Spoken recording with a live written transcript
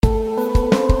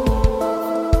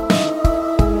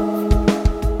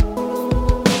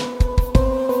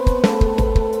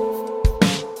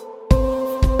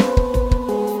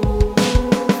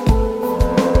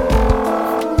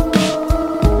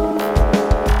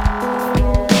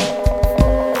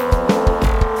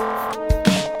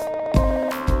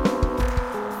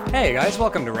guys,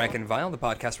 welcome to Rank and Vile, the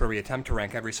podcast where we attempt to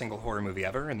rank every single horror movie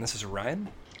ever, and this is Ryan.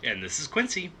 And this is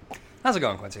Quincy. How's it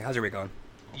going, Quincy? How's your week going?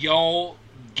 Y'all,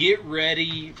 get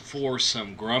ready for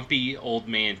some grumpy old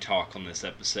man talk on this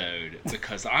episode,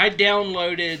 because I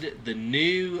downloaded the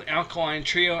new Alkaline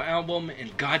Trio album,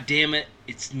 and goddammit,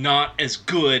 it's not as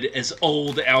good as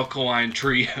old Alkaline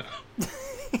Trio.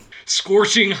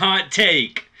 Scorching hot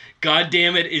take. God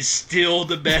damn it is still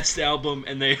the best album,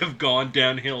 and they have gone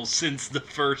downhill since the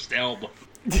first album.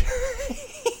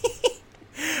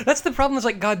 That's the problem, is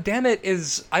like, God damn it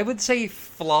is, I would say,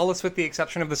 flawless with the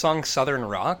exception of the song Southern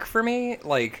Rock for me.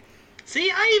 Like, see,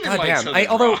 I even like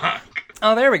Southern Rock.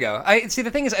 Oh, there we go. See,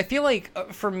 the thing is, I feel like,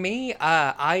 for me,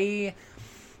 I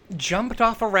jumped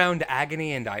off around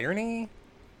Agony and Irony.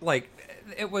 Like,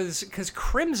 it was because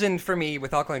Crimson for me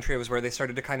with Alkaline Trio was where they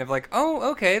started to kind of like,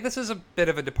 oh, okay, this is a bit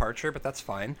of a departure, but that's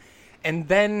fine. And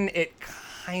then it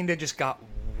kind of just got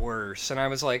worse, and I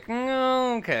was like,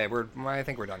 okay, I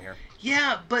think we're done here.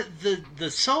 Yeah, but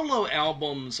the solo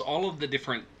albums, all of the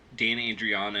different Dan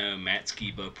Andriano, Matt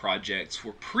Skiba projects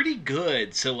were pretty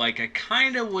good. So like I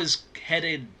kind of was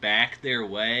headed back their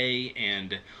way,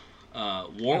 and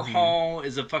Warhol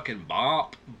is a fucking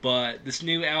bop, but this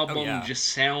new album just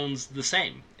sounds the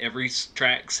same. Every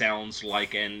track sounds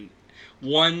like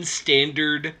one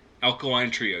standard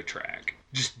Alkaline Trio track.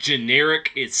 Just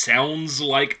generic, it sounds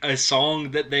like a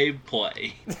song that they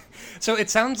play. So it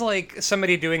sounds like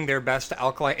somebody doing their best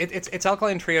Alkaline... It's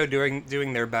Alkaline Trio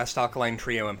doing their best Alkaline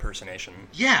Trio impersonation.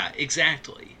 Yeah,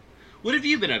 exactly. What have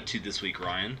you been up to this week,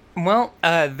 Ryan? Well,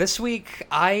 this week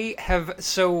I have...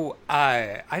 So,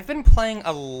 I've been playing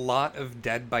a lot of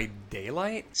Dead by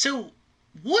Daylight. So,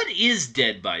 what is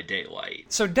Dead by Daylight?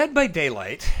 So, Dead by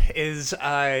Daylight is,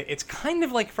 it's kind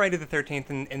of like Friday the 13th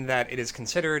in that it is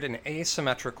considered an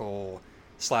asymmetrical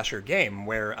slasher game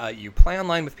where you play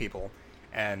online with people,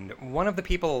 and one of the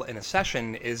people in a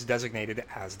session is designated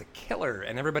as the killer,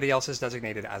 and everybody else is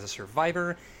designated as a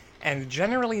survivor. And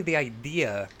generally the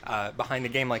idea behind a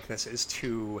game like this is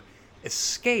to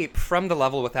escape from the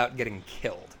level without getting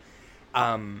killed.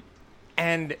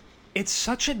 And it's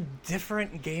such a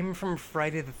different game from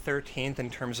Friday the 13th in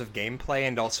terms of gameplay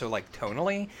and also, like,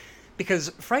 tonally. Because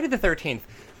Friday the 13th...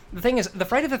 The thing is, the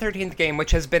Friday the 13th game,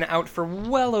 which has been out for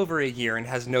well over a year and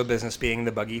has no business being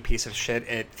the buggy piece of shit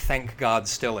it, thank God,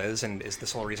 still is, and is the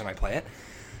sole reason I play it.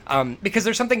 Because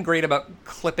there's something great about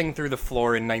clipping through the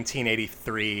floor in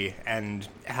 1983 and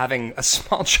having a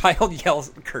small child yell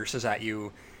curses at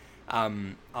you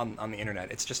on the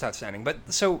internet. It's just outstanding. But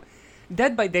so,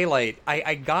 Dead by Daylight,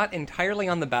 I got entirely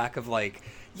on the back of like,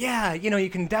 yeah, you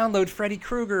can download Freddy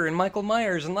Krueger and Michael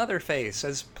Myers and Leatherface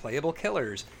as playable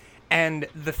killers. And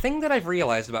the thing that I've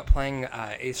realized about playing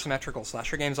asymmetrical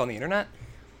slasher games on the internet,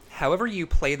 however you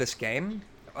play this game,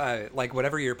 like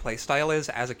whatever your play style is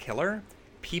as a killer,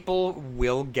 people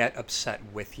will get upset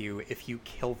with you if you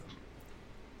kill them.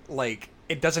 Like,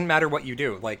 it doesn't matter what you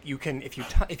do. Like, you can,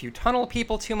 if you tunnel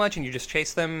people too much and you just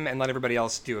chase them and let everybody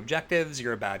else do objectives,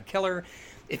 you're a bad killer.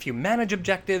 If you manage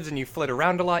objectives and you flit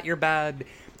around a lot, you're bad.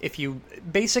 If you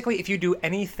do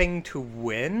anything to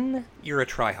win, you're a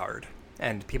tryhard.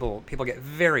 And people get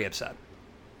very upset.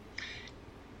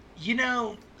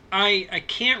 I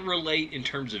can't relate in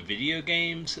terms of video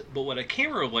games, but what I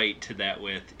can relate to that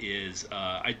with is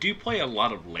I do play a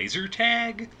lot of laser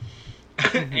tag.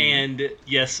 And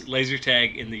yes, laser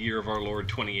tag in the year of our Lord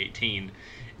 2018.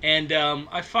 And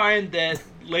I find that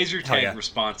laser tag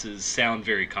responses sound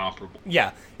very comparable.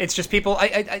 Yeah, it's just people...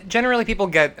 I generally people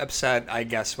get upset, I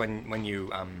guess, when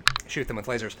you shoot them with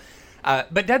lasers.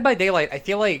 But Dead by Daylight, I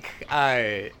feel like,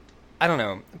 I don't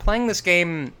know, playing this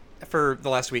game for the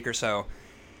last week or so,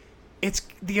 it's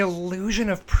the illusion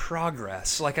of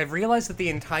progress. Like, I've realized that the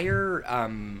entire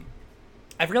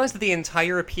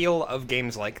appeal of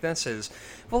games like this is,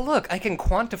 well, look, I can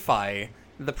quantify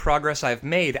the progress I've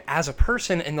made as a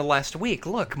person in the last week.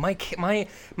 Look, my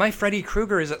Freddy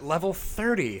Krueger is at level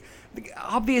 30.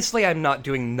 Obviously, I'm not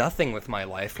doing nothing with my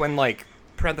life when, like,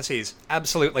 parentheses,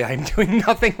 absolutely, I'm doing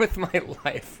nothing with my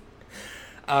life.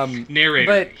 Narrator,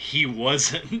 but he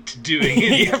wasn't doing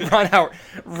anything.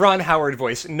 Ron Howard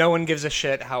voice. No one gives a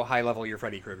shit how high level your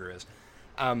Freddy Krueger is.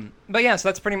 But yeah,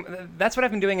 so that's what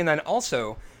I've been doing, and then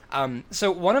also,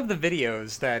 so one of the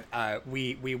videos that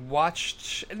we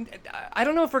watched, I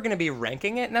don't know if we're going to be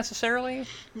ranking it necessarily.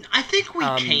 I think we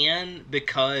can,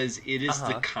 because it is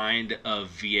the kind of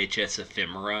VHS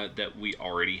ephemera that we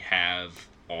already have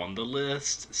on the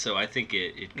list, so I think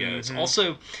it goes.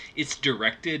 Also, it's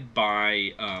directed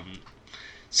by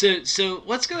So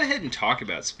let's go ahead and talk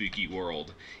about Spooky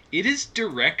World. It is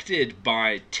directed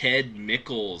by Ted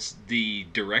Mickles, the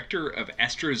director of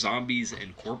Astro Zombies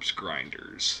and Corpse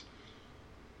Grinders.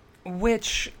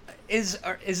 Which is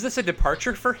this a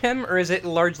departure for him, or is it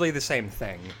largely the same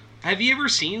thing? Have you ever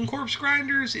seen Corpse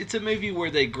Grinders? It's a movie where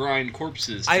they grind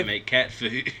corpses to make cat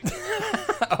food.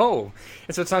 Oh,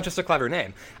 so it's not just a clever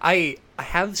name. I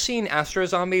have seen Astro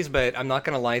Zombies, but I'm not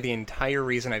going to lie, the entire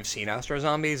reason I've seen Astro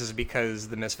Zombies is because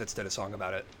the Misfits did a song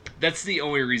about it. That's the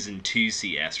only reason to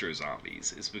see Astro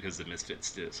Zombies, is because the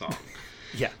Misfits did a song.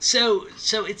 Yeah. So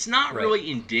it's not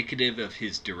really indicative of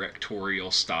his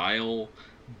directorial style,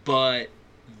 but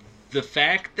the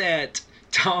fact that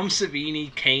Tom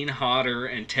Savini, Kane Hodder,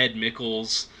 and Ted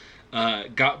Mickles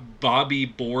got Bobby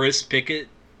Boris Pickett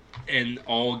and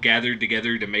all gathered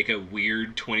together to make a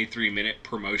weird 23-minute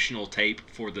promotional tape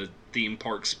for the theme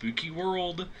park Spooky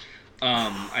World,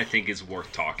 I think is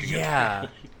worth talking about.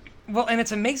 Well, and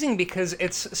it's amazing because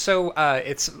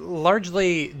it's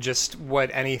largely just what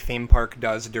any theme park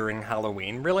does during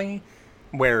Halloween, really,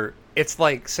 where it's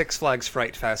like Six Flags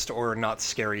Fright Fest or Knott's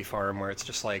Scary Farm, where it's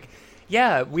just like,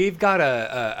 yeah, we've got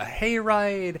a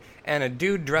hayride and a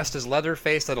dude dressed as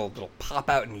Leatherface that'll pop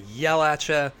out and yell at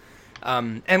you.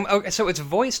 So it's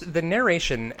voiced, the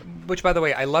narration, which, by the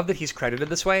way, I love that he's credited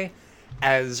this way,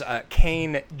 as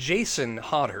Kane Jason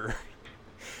Hodder,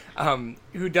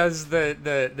 who does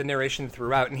the narration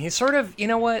throughout. And he's sort of, you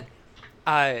know what,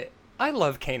 I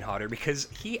love Kane Hodder because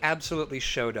he absolutely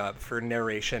showed up for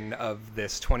narration of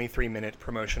this 23-minute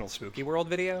promotional Spooky World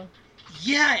video.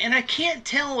 Yeah, and I can't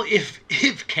tell if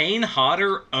Kane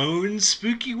Hodder owns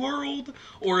Spooky World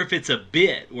or if it's a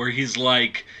bit where he's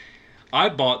like, I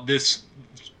bought this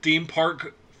theme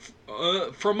park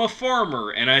from a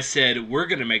farmer, and I said, we're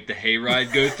going to make the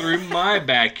hayride go through my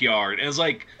backyard. And I was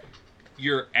like,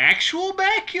 your actual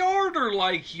backyard or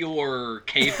like your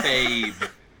kayfabe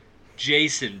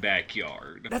Jason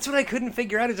backyard? That's what I couldn't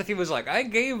figure out, is if he was like, I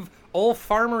gave old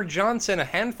Farmer Johnson a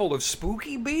handful of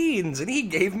spooky beans, and he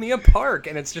gave me a park.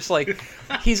 And it's just like,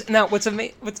 he's... Now, what's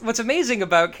amazing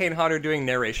about Kane Hodder doing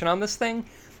narration on this thing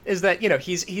is that, you know,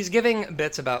 he's giving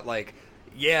bits about, like,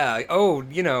 yeah, oh,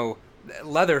 you know,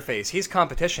 Leatherface, he's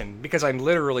competition, because I'm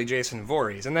literally Jason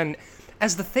Voorhees. And then,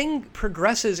 as the thing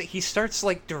progresses, he starts,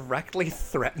 like, directly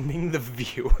threatening the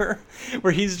viewer,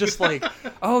 where he's just like,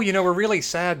 oh, you know, we're really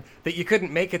sad that you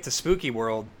couldn't make it to Spooky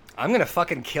World. I'm gonna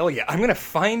fucking kill you. I'm gonna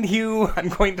find you, I'm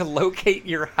going to locate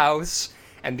your house,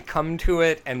 and come to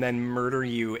it, and then murder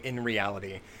you in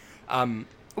reality.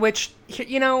 Which,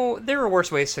 you know, there are worse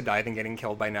ways to die than getting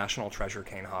killed by National Treasure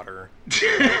Kane Hodder.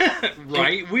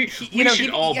 Right? We should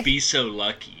all be so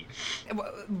lucky.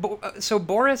 So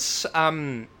Boris...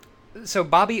 So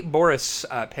Bobby Boris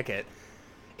Pickett,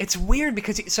 it's weird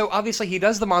because so obviously he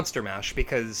does the Monster Mash,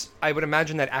 because I would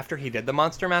imagine that after he did the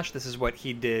Monster Mash, this is what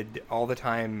he did all the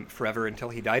time forever until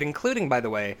he died, including, by the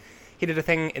way, he did a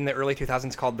thing in the early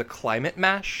 2000s called the Climate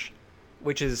Mash,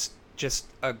 which is just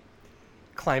a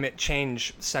climate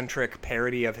change centric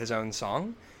parody of his own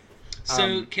song.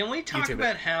 So can we talk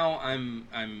about how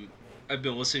I've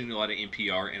been listening to a lot of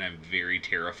NPR, and I'm very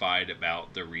terrified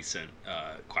about the recent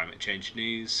climate change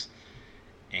news.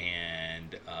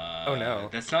 And oh no,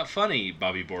 that's not funny,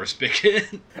 Bobby Boris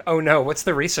Pickett. Oh no, what's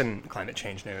the recent climate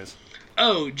change news?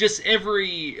 Oh, just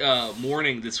every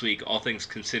morning this week, All Things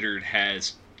Considered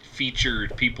has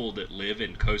featured people that live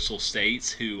in coastal states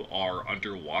who are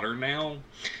underwater now.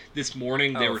 This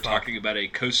morning they were talking about a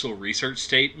coastal research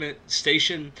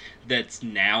station that's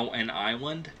now an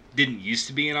island. Didn't used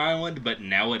to be an island, but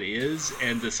now it is.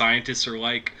 And the scientists are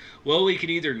like, well, we can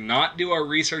either not do our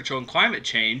research on climate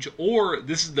change, or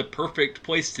this is the perfect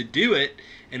place to do it,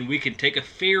 and we can take a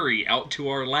ferry out to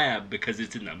our lab because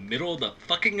it's in the middle of the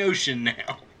fucking ocean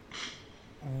now.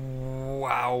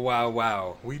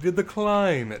 Wow. We did the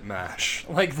Climate Mash.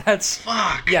 Like, that's...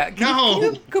 Fuck! Yeah, can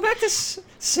you go back to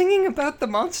singing about the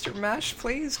Monster Mash,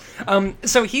 please?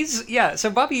 So he's... Yeah, so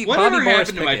Bobby... Whatever Bobby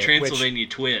happened to my Pickett, Transylvania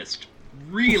twist?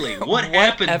 Really? What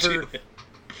happened to it?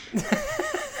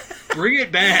 Bring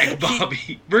it back,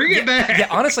 Bobby. Bring it back. Yeah,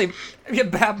 honestly,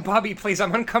 Bobby, please.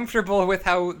 I'm uncomfortable with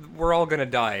how we're all gonna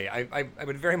die. I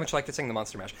would very much like to sing the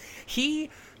Monster Mash. He's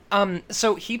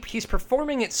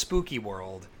performing at Spooky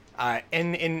World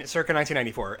in circa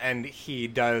 1994, and he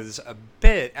does a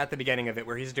bit at the beginning of it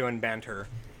where he's doing banter,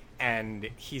 and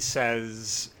he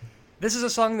says, "This is a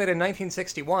song that in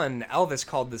 1961 Elvis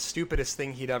called the stupidest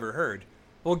thing he'd ever heard.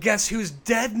 Well, guess who's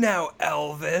dead now,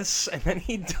 Elvis?" And then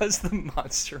he does the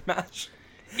Monster Mash.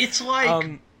 It's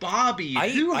like, Bobby,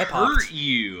 who hurt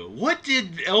you? What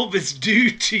did Elvis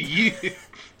do to you?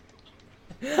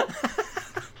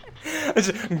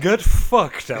 Get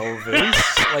fucked,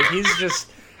 Elvis. Like, he's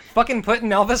just fucking putting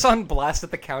Elvis on blast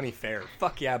at the county fair.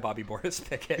 Fuck yeah, Bobby Boris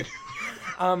Pickett.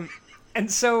 And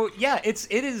so, yeah, it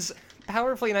is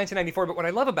powerfully 1994, but what I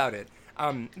love about it,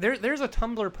 there's a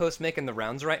Tumblr post making the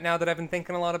rounds right now that I've been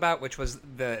thinking a lot about, which was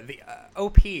the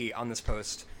OP on this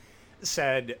post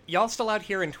said, y'all still out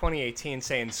here in 2018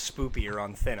 saying spoopy or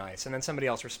on thin ice, and then somebody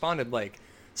else responded like,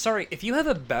 sorry, if you have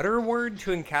a better word to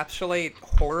encapsulate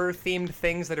horror-themed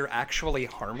things that are actually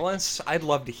harmless, I'd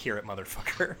love to hear it,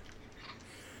 motherfucker.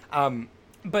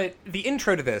 But the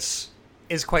intro to this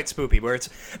is quite spoopy, where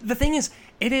the thing is,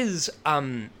 it is,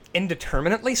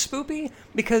 indeterminately spoopy,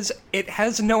 because it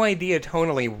has no idea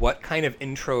tonally what kind of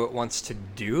intro it wants to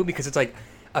do, because it's like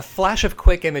a flash of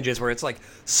quick images where it's like,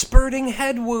 spurting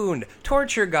head wound,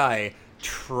 torture guy,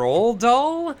 troll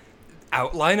doll,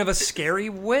 outline of a scary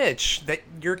witch that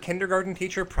your kindergarten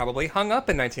teacher probably hung up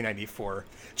in 1994,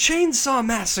 chainsaw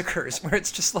massacres, where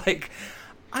it's just like,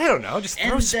 I don't know, just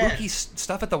throw spooky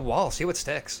stuff at the wall, see what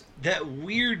sticks. That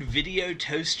weird video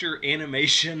toaster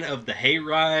animation of the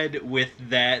hayride with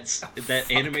that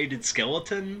animated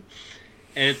skeleton,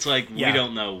 and it's like, we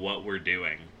don't know what we're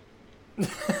doing.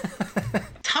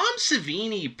 Tom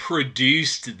Savini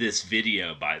produced this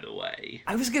video, by the way.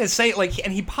 I was gonna say, like,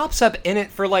 and he pops up in it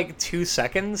for like 2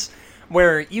 seconds,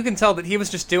 where you can tell that he was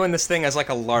just doing this thing as like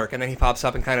a lark, and then he pops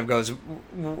up and kind of goes,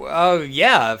 oh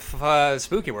yeah,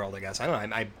 Spooky World, I guess. I don't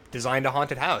know, I designed a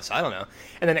haunted house, I don't know.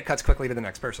 And then it cuts quickly to the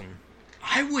next person.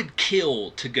 I would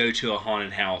kill to go to a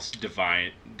haunted house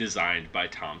designed by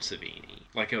Tom Savini.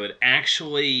 Like, I would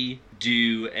actually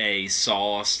do a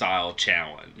Saw-style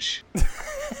challenge.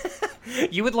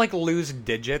 You would, like, lose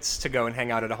digits to go and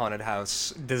hang out at a haunted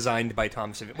house designed by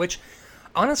Tom Savini, which,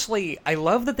 honestly, I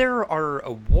love that there are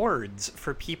awards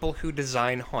for people who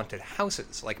design haunted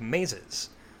houses, like mazes.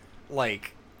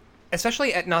 Like,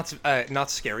 especially at Knott's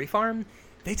Scary Farm,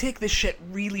 they take this shit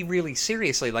really, really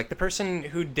seriously. Like, the person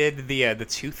who did the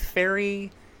Tooth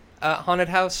Fairy haunted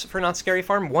house for Knott's Scary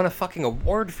Farm won a fucking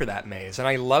award for that maze, and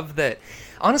I love that.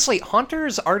 Honestly,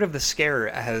 Haunter's Art of the Scare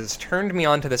has turned me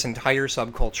on to this entire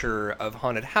subculture of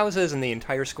haunted houses and the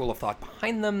entire school of thought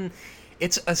behind them.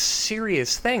 It's a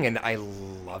serious thing, and I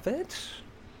love it.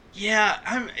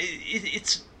 Yeah,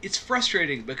 it's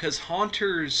frustrating because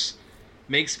Haunters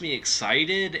makes me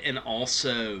excited and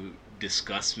also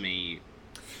disgusts me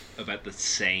about the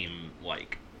same,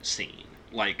 like, scene.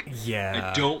 Like,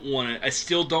 yeah. I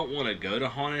still don't want to go to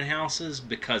haunted houses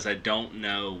because I don't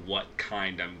know what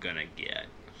kind I'm gonna get.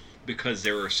 Because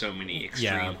there are so many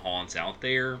extreme haunts out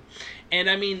there. And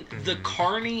I mean, the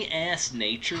carny-ass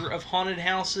nature of haunted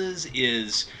houses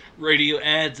is radio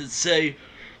ads that say,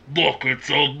 buckets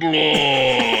of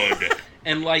blood!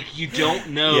 And, like, you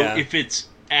don't know if it's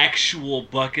actual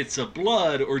buckets of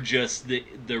blood or just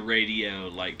the radio,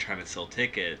 like, trying to sell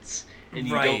tickets. And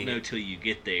you don't know till you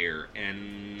get there,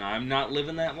 and I'm not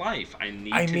living that life. I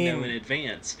need to know in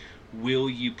advance, will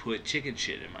you put chicken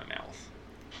shit in my mouth?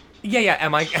 Yeah,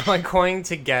 am I going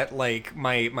to get, like,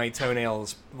 my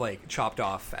toenails, like, chopped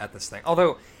off at this thing?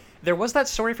 Although, there was that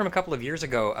story from a couple of years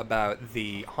ago about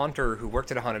the haunter who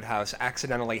worked at a haunted house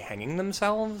accidentally hanging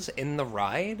themselves in the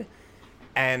ride,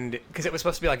 and because it was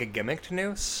supposed to be like a gimmicked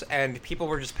noose, and people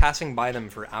were just passing by them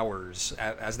for hours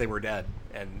as they were dead,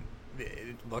 and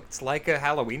it looked like a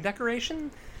Halloween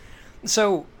decoration.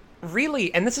 So,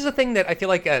 really, and this is a thing that I feel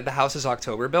like the House's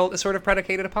October build is sort of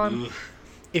predicated upon. Ugh.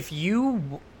 If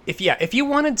you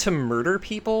wanted to murder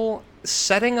people,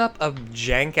 setting up a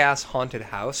jank-ass haunted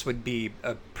house would be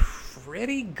a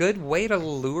pretty good way to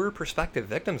lure prospective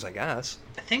victims, I guess.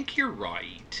 I think you're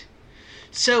right.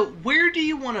 So, where do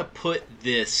you want to put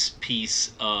this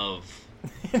piece of,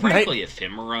 frankly,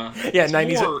 ephemera? Yeah,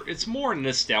 90s. It's more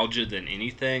nostalgia than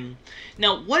anything.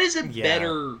 Now, what is a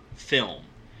better film?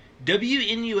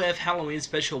 WNUF Halloween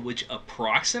Special, which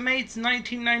approximates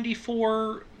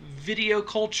 1994 video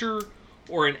culture,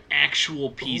 or an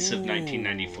actual piece of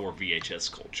 1994 VHS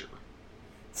culture?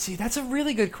 See, that's a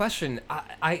really good question.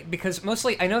 I because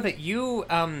mostly I know that you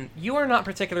are not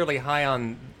particularly high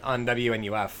on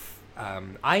WNUF.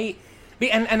 And I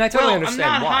totally understand why.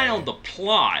 I'm not high on the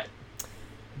plot,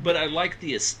 but I like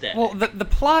the aesthetic. Well, the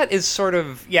plot is sort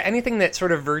of anything that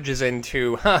sort of verges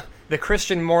into the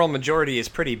Christian moral majority is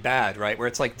pretty bad, right? Where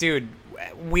it's like, dude,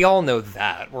 we all know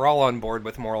that. We're all on board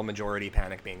with moral majority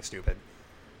panic being stupid.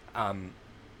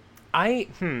 I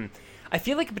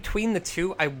feel like between the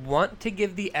two, I want to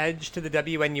give the edge to the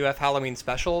WNUF Halloween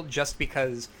Special just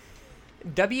because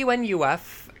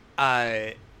WNUF,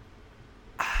 I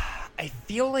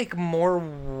feel like more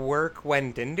work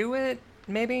went into it,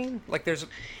 maybe? Like, there's...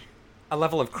 a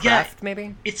level of craft,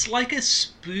 maybe? It's like a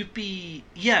spoopy.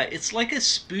 Yeah, it's like a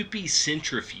spoopy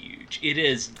centrifuge. It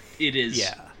is.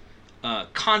 Yeah.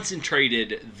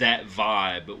 Concentrated that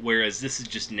vibe, whereas this is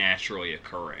just naturally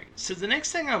occurring. So the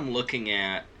next thing I'm looking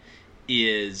at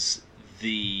is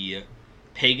the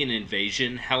Pagan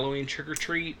Invasion Halloween Trick or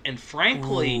Treat, and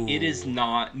frankly, Ooh. it is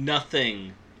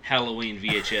nothing Halloween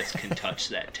VHS can touch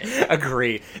that tape.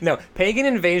 Agree. No, Pagan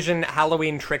Invasion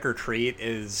Halloween Trick or Treat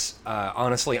is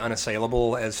honestly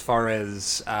unassailable as far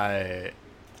as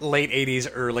late 80s,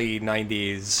 early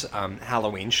 90s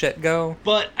Halloween shit go.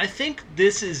 But I think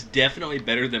this is definitely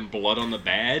better than Blood on the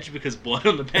Badge, because Blood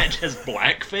on the Badge has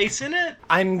blackface in it.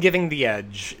 I'm giving the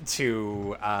edge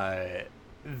to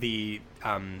the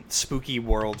Spooky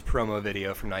World promo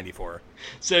video from 94.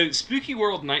 So, Spooky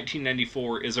World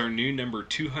 1994 is our new number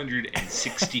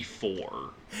 264.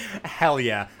 Hell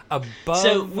yeah. Above...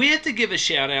 So, we have to give a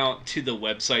shout out to the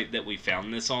website that we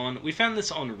found this on. We found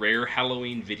this on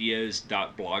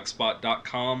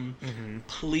rarehalloweenvideos.blogspot.com. Mm-hmm.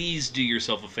 Please do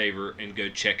yourself a favor and go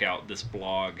check out this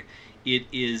blog. It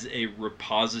is a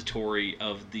repository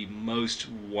of the most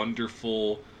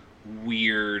wonderful,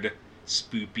 weird,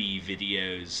 spoopy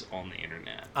videos on the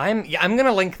internet. I'm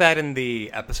gonna link that in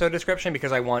the episode description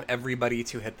because I want everybody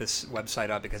to hit this website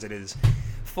up because it is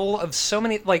full of so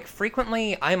many, like,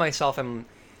 frequently I myself am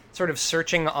sort of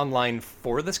searching online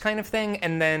for this kind of thing,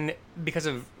 and then because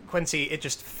of Quincy it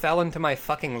just fell into my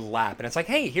fucking lap, and it's like,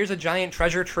 hey, here's a giant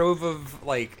treasure trove of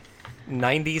like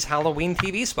 90s Halloween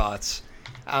TV spots.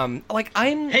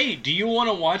 Hey, do you want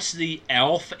to watch the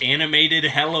Alf animated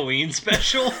Halloween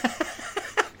special?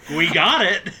 We got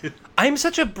it. I'm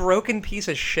such a broken piece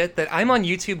of shit that I'm on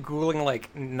YouTube Googling, like,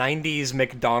 90s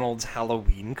McDonald's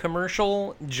Halloween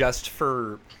commercial just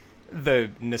for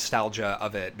the nostalgia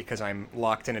of it, because I'm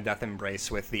locked in a death embrace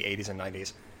with the 80s and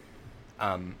 90s.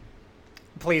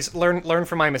 Please, learn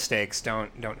from my mistakes.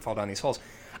 Don't fall down these holes.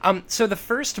 So the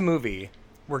first movie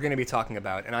we're going to be talking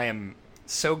about, and I am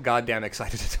so goddamn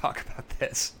excited to talk about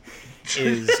this,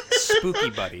 is Spooky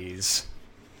Buddies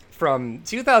from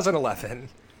 2011.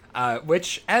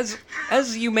 Which, as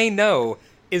you may know,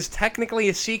 is technically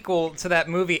a sequel to that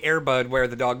movie Air Bud where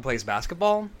the dog plays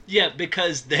basketball. Yeah,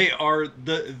 because they are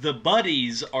the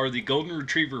buddies are the golden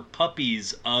retriever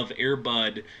puppies of Air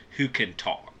Bud who can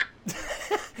talk.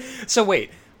 So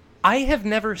wait, I have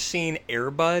never seen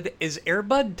Air Bud. Is Air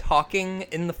Bud talking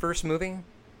in the first movie?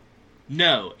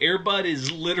 No, Air Bud is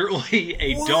literally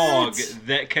a dog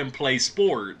that can play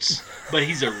sports, but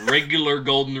he's a regular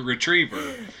golden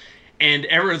retriever. And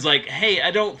everyone's like, hey, I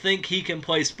don't think he can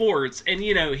play sports. And,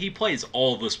 you know, he plays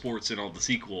all the sports in all the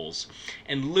sequels.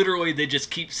 And literally they just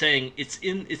keep saying,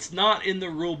 it's not in the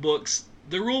rule books.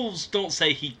 The rules don't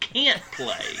say he can't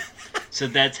play. So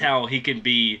that's how he can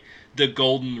be the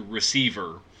golden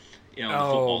receiver on the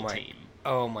football team.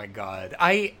 Oh my god.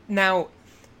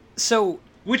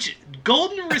 Which,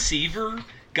 golden receiver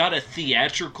got a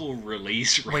theatrical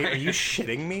release, right? Wait, are you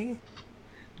shitting me?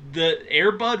 The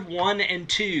Air Bud 1 and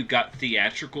 2 got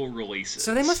theatrical releases.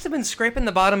 So they must have been scraping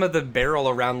the bottom of the barrel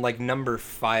around, like, number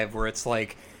 5, where it's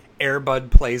like, Air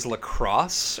Bud plays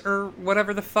lacrosse, or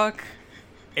whatever the fuck?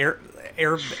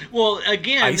 Well,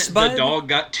 again, Ice Bud? The dog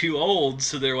got too old,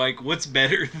 so they're like, what's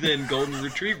better than golden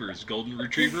retrievers? Golden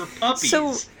retriever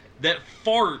puppies that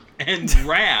fart and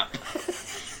rap.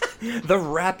 The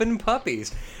rapping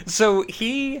puppies. So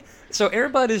Air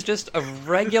Bud is just a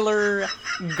regular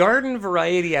garden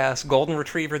variety ass golden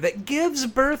retriever that gives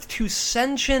birth to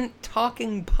sentient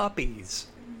talking puppies.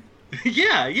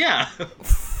 Yeah.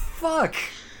 Fuck.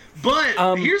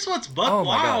 But here's what's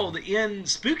wild. In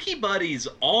Spooky Buddies,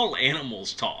 all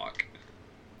animals talk.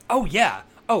 Oh, yeah.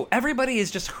 Oh, everybody is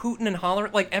just hooting and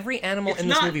hollering. Like, every animal in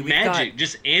this movie, It's not magic,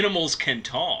 just animals can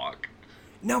talk.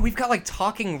 No, we've got, like,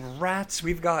 talking rats.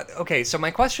 We've got... Okay, so my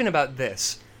question about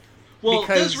this... Well,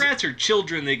 those rats are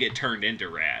children that get turned into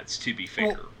rats, to be fair.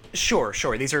 Well, sure.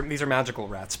 These are magical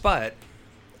rats, but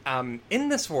in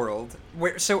this world,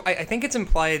 I think it's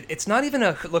implied, it's not even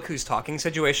a look who's talking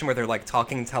situation where they're, like,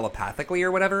 talking telepathically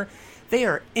or whatever. They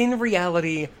are, in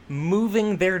reality,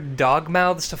 moving their dog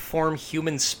mouths to form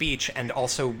human speech and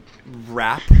also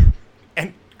rap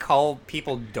and call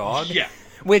people dog. Yeah.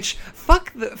 Which,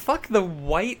 fuck the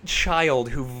white child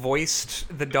who voiced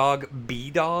the dog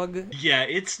B-Dog. Yeah,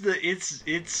 it's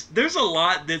there's a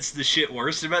lot that's the shit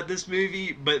worst about this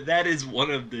movie, but that is one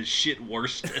of the shit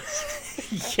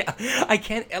worstest. Yeah, I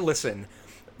can't, listen,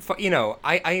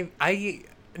 I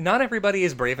not everybody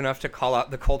is brave enough to call out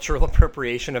the cultural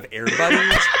appropriation of Air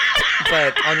Buddies,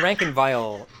 but on Rank and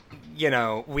Vile,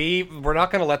 we're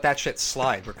not going to let that shit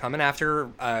slide. We're coming after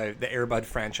the Air Bud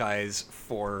franchise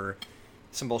for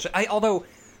some bullshit. Although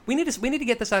we need to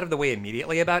get this out of the way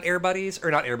immediately about Air Buddies,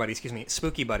 or not Air Buddies, excuse me,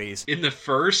 Spooky Buddies. In the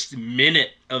first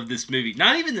minute of this movie,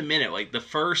 not even the minute, like the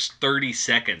first 30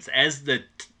 seconds, as the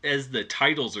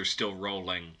titles are still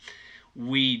rolling,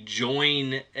 we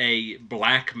join a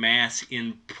black mass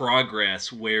in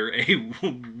progress where a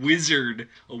a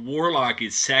warlock,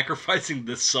 is sacrificing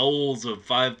the souls of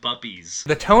 5 puppies.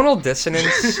 The tonal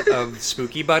dissonance of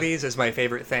Spooky Buddies is my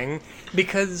favorite thing,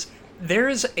 because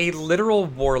there's a literal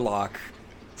warlock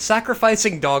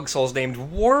sacrificing dog souls named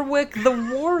Warwick the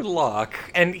Warlock,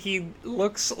 and he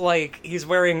looks like he's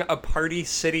wearing a Party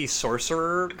City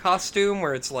sorcerer costume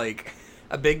where it's like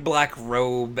a big black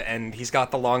robe, and he's got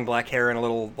the long black hair and a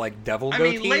little like devil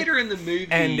goatee. I mean, later in the movie,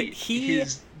 and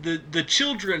the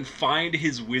children find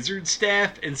his wizard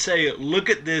staff and say, "Look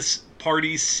at this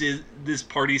Party City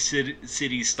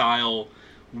style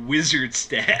wizard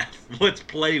staff. Let's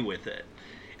play with it."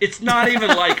 It's not even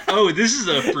like, "Oh, this is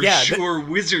a sure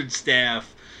wizard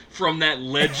staff from that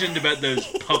legend about those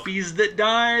puppies that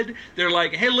died." They're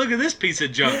like, "Hey, look at this piece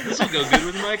of junk. This will go good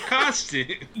with my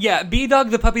costume." Yeah, B-Dog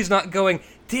the puppy's not going,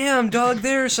 "Damn, dog,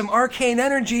 there's some arcane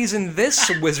energies in this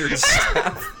wizard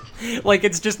staff." Like,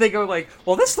 it's just, they go like,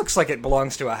 "Well, this looks like it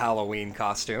belongs to a Halloween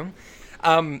costume."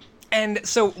 And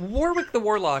so Warwick the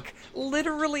Warlock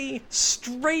literally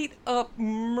straight up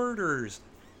murders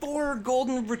 4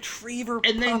 golden retriever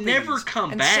puppies. And they never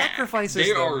come back.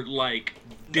 They are like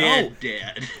dead.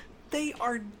 They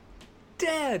are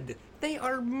dead. They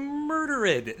are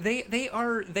murdered.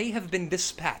 They have been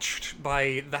dispatched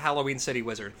by the Halloween City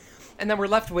Wizard. And then we're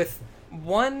left with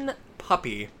one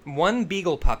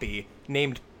beagle puppy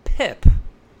named Pip.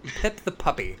 Pip the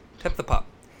pup.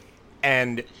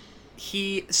 And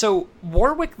so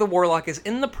Warwick the Warlock is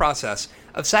in the process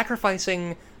of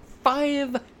sacrificing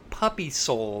 5 puppy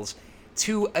souls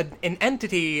to an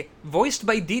entity voiced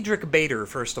by Diedrich Bader,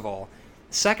 first of all.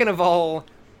 Second of all,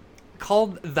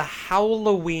 called the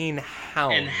Howloween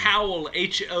Hound. And Howl,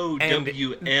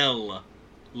 H-O-W-L,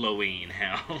 Loween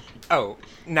Hound. Oh,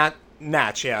 not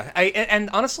Natch, yeah. And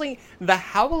honestly, the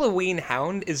Howloween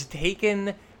Hound is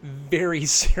taken very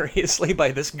seriously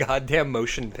by this goddamn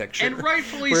motion picture. And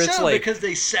rightfully so, like, because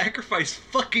they sacrificed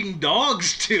fucking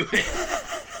dogs to it.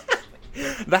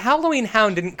 The Halloween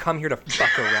Hound didn't come here to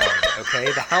fuck around,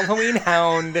 okay? The Halloween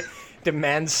Hound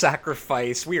demands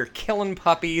sacrifice. We are killing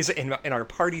puppies in our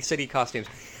Party City costumes.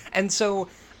 And so,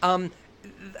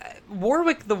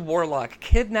 Warwick the Warlock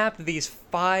kidnapped these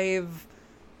 5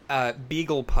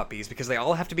 beagle puppies because they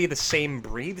all have to be the same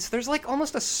breed. So there's like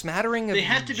almost a smattering of They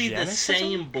have to be the eugenicism.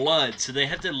 same blood, so they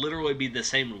have to literally be the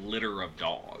same litter of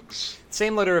dogs.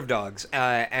 Same litter of dogs.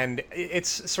 And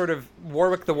it's sort of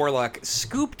Warwick the Warlock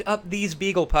scooped up these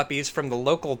beagle puppies from the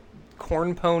local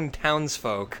cornpone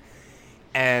townsfolk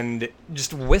and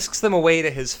just whisks them away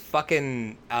to his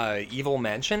fucking evil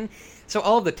mansion. So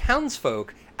all of the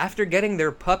townsfolk, after getting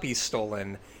their puppies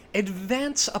stolen,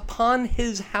 advance upon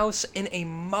his house in a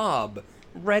mob,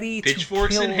 ready to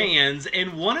pitchforks kill... in hands,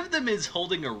 and one of them is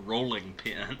holding a rolling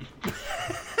pin.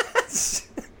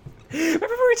 Remember we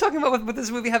were talking about with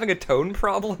this movie having a tone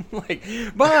problem? Like,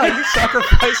 Bob, you're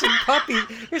sacrificing puppies.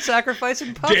 You're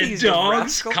sacrificing puppies. Dead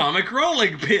dogs, comic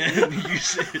rolling pin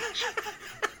usage.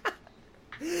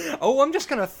 Oh, I'm just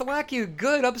gonna thwack you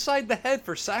good upside the head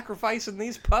for sacrificing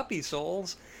these puppy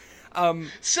souls. So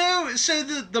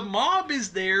the mob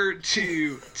is there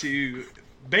to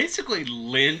basically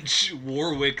lynch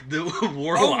Warwick the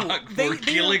Warlock for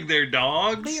killing their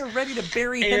dogs. They are ready to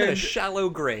bury him in a shallow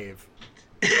grave.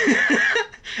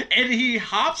 And he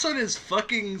hops on his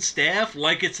fucking staff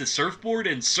like it's a surfboard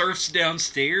and surfs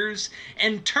downstairs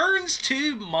and turns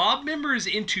 2 mob members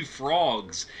into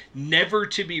frogs, never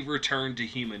to be returned to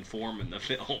human form in the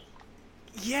film.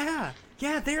 Yeah,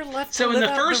 they're left so to live in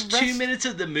the first the rest... 2 minutes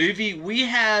of the movie, we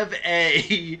have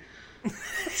a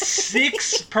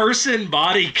 6-person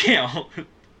body count.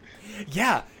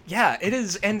 Yeah, it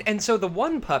is. And so the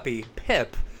one puppy,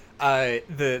 Pip,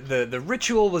 the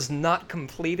ritual was not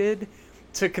completed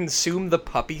to consume the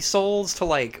puppy souls to,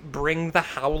 like, bring the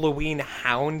Halloween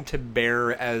Hound to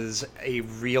bear as a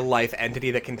real-life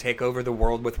entity that can take over the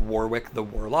world with Warwick the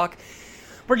Warlock.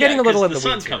 We're getting a little in the weeds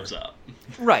here. The sun comes up.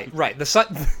 Right. The sun...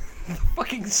 The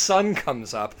fucking sun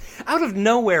comes up. Out of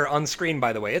nowhere on screen,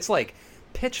 by the way. It's like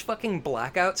pitch fucking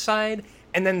black outside,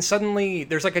 and then suddenly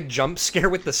there's like a jump scare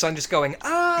with the sun just going,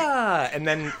 ah! And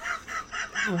then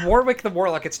Warwick the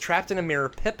Warlock gets trapped in a mirror.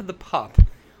 Pip the pup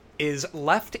is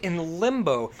left in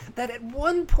limbo that at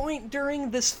one point during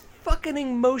this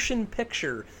fucking motion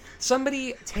picture,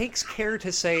 somebody takes care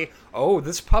to say, "Oh,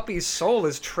 this puppy's soul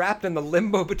is trapped in the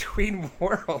limbo between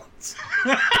worlds."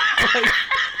 Like,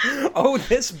 oh,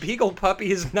 this beagle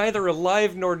puppy is neither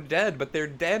alive nor dead, but their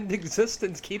damned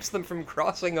existence keeps them from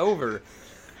crossing over.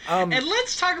 And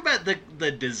let's talk about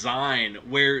the design,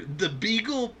 where the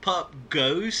Beagle Pup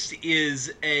Ghost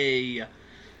is a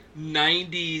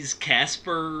 90s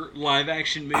Casper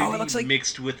live-action movie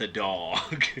mixed with a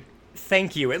dog.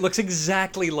 Thank you. It looks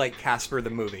exactly like Casper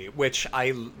the movie, which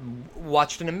I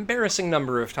watched an embarrassing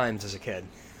number of times as a kid.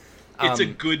 It's a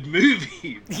good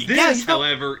movie. This,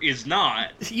 however, is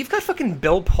not. You've got fucking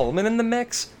Bill Pullman in the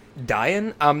mix,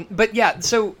 dying. But yeah,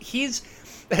 so he's...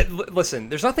 Listen,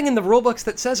 there's nothing in the rulebooks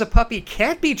that says a puppy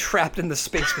can't be trapped in the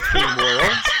space between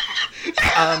worlds.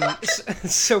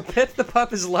 So Pip the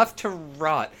pup is left to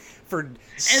rot for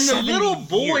 70 the little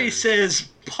boy years. says,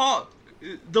 "Paw."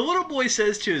 The little boy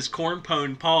says to his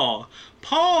cornpone paw,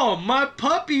 "Paw, my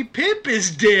puppy Pip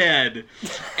is dead."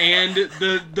 And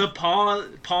the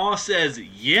paw says,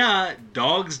 "Yeah,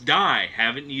 dogs die.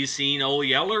 Haven't you seen Old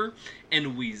Yeller?"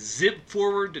 And we zip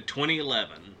forward to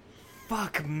 2011.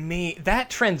 Fuck me. That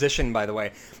transition, by the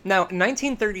way. Now,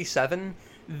 1937,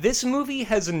 this movie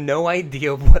has no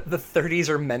idea what the 30s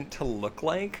are meant to look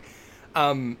like.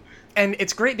 And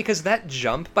it's great because that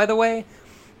jump, by the way,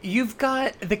 you've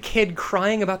got the kid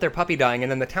crying about their puppy dying,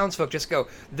 and then the townsfolk just go,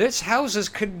 "This house is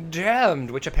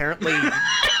condemned," which apparently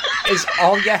is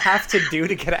all you have to do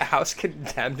to get a house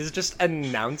condemned, is just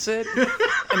announce it.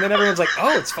 And then everyone's like,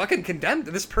 "Oh, it's fucking condemned.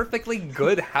 This perfectly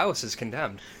good house is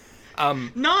condemned."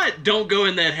 Not "Don't go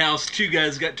in that house, two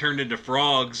guys got turned into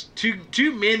frogs."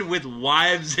 Two men with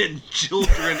wives and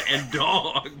children and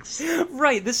dogs.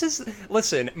 Right,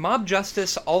 listen, mob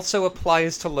justice also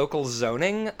applies to local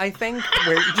zoning, I think,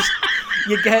 where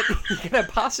you get a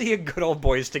posse of good old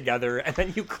boys together and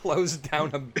then you close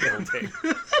down a building.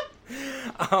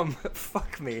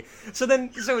 Fuck me. So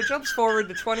it jumps forward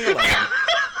to 2011.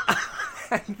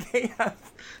 And they have...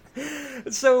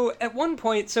 So, at one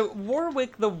point,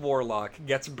 Warwick the Warlock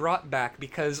gets brought back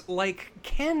because, like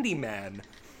Candyman,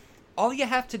 all you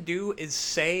have to do is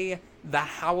say the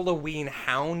Halloween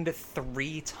Hound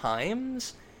 3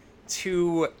 times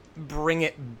to bring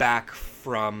it back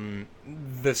from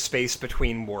the space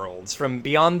between worlds, from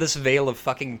beyond this veil of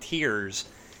fucking tears,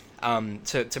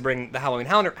 to bring the Halloween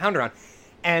Hound around.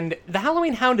 And the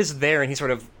Halloween Hound is there, and he's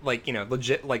sort of, like, you know,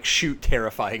 legit, like, shoot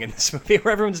terrifying in this movie,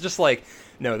 where everyone's just like,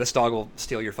 "No, this dog will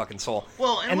steal your fucking soul."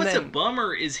 Well, and what's a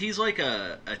bummer is he's like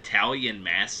a Italian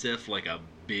Mastiff, like a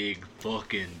big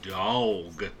fucking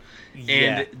dog. Yeah,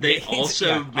 and they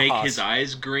also make his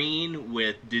eyes green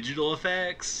with digital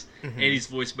effects, and he's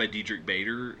voiced by Diedrich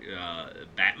Bader,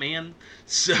 Batman.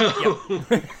 So...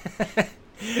 Yep.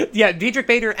 Yeah, Diedrich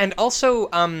Bader, and also,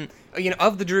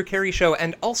 of the Drew Carey Show,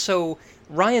 and also...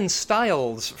 Ryan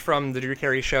Stiles from the Drew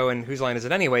Carey Show and Whose Line Is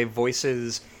It Anyway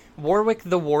voices Warwick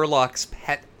the Warlock's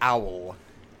pet owl,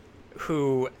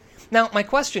 who... Now, my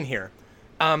question here,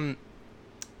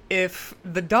 if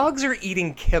the dogs are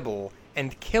eating kibble,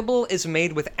 and kibble is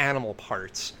made with animal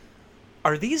parts,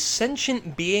 are these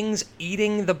sentient beings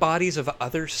eating the bodies of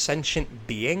other sentient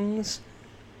beings?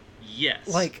 Yes.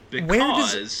 Like,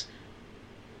 Because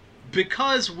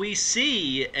we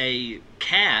see a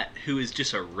cat who is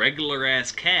just a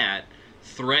regular-ass cat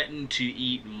threaten to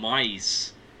eat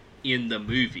mice in the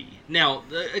movie. Now,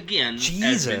 again,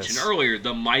 as mentioned earlier,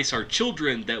 the mice are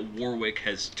children that Warwick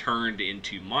has turned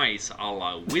into mice, a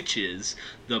la Witches,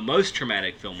 the most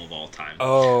traumatic film of all time.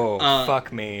 Oh,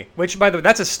 fuck me. Which, by the way,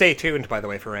 that's a stay tuned, by the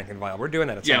way, for Rank and Vile. We're doing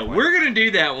that at some point. Yeah, we're going to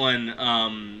do that one.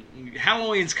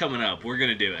 Halloween's coming up. We're going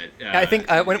to do it. I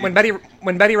think when Betty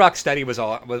Rocksteady was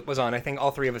on, I think all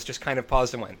three of us just kind of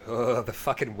paused and went, "Oh, the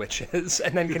fucking Witches,"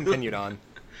 and then continued on.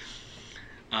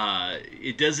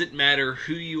 It doesn't matter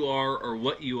who you are or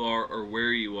what you are or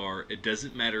where you are. It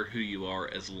doesn't matter who you are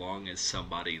as long as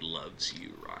somebody loves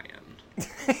you, Ryan.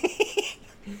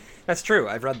 That's true.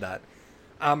 I've read that.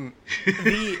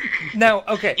 Now,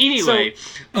 okay. Anyway,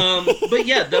 but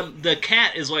yeah, the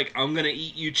cat is like, "I'm gonna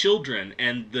eat you children,"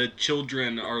 and the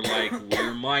children are like,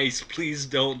 "We're mice. Please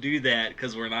don't do that,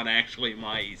 because we're not actually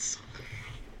mice."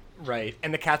 Right.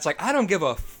 And the cat's like, "I don't give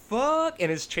a fuck,"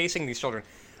 and is chasing these children.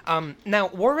 Now,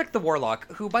 Warwick the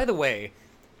Warlock, who, by the way,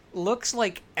 looks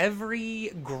like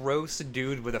every gross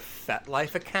dude with a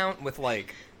FetLife account with,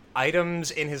 like,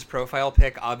 items in his profile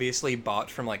pic obviously bought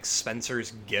from, like,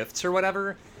 Spencer's Gifts or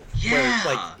whatever. Yeah!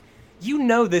 Where, like, you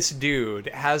know this dude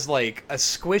has, like, a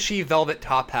squishy velvet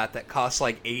top hat that costs,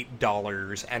 like,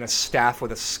 $8 and a staff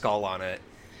with a skull on it.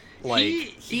 Like,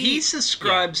 he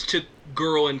subscribes to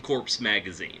Girl and Corpse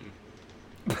magazine.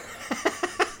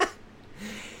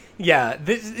 Yeah,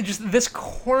 this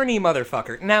corny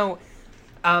motherfucker. Now,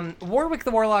 Warwick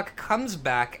the Warlock comes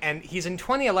back, and he's in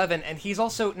 2011, and he's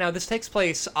also now this takes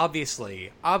place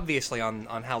obviously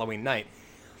on Halloween night,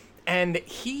 and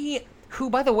who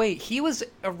by the way he was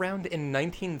around in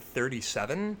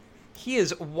 1937. He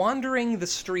is wandering the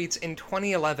streets in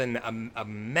 2011, a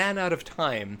man out of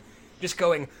time, just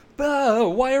going, "Bah,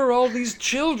 why are all these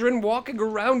children walking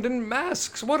around in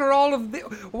masks? What are all of the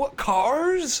what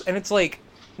cars?" And it's like,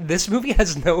 this movie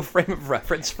has no frame of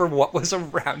reference for what was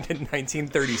around in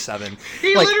 1937.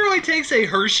 He literally takes a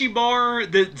Hershey bar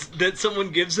that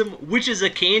someone gives him, which is a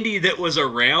candy that was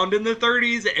around in the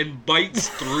 30s, and bites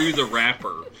through the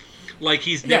wrapper. Like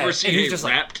he's never seen a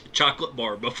wrapped chocolate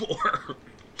bar before.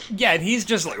 Yeah, and he's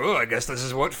just like, oh, I guess this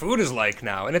is what food is like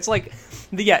now. And it's like,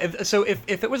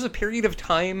 if it was a period of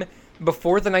time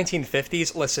before the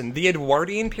 1950s, listen, the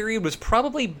Edwardian period was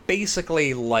probably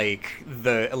basically like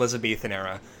the Elizabethan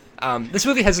era. This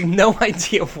movie has no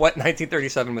idea what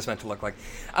 1937 was meant to look like.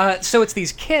 So it's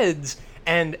these kids,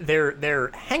 and they're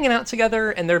hanging out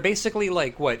together, and they're basically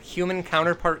like, what, human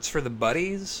counterparts for the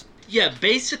buddies? Yeah,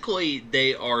 basically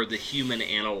they are the human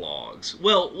analogs.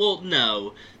 Well,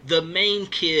 no. The main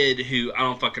kid, who I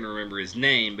don't fucking remember his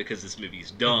name because this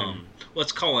movie's dumb.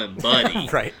 Let's call him Buddy.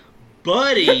 Right.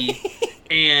 Buddy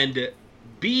and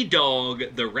B-Dog,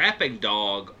 the rapping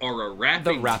dog, are a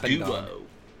rapping duo. Dog.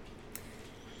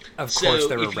 Of course,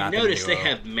 they're a rapping duo. So if you notice, they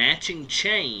have matching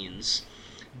chains.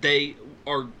 They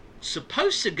are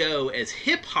supposed to go as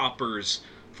hip-hoppers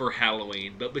for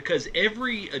Halloween, but because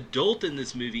every adult in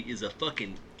this movie is a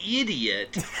fucking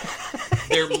idiot,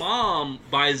 their mom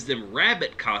buys them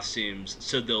rabbit costumes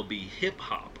so they'll be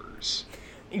hip-hoppers.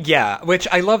 Yeah, which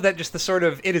I love that just the sort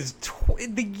of, it is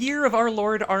the year of our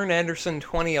Lord Arn Anderson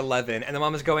 2011, and the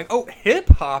mom is going, oh,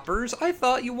 hip-hoppers? I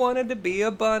thought you wanted to be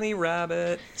a bunny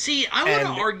rabbit. See, I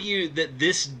want to argue that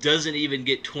this doesn't even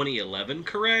get 2011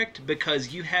 correct,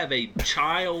 because you have a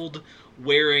child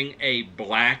wearing a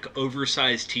black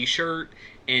oversized t-shirt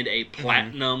and a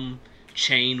platinum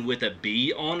chain with a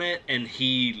B on it, and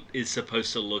he is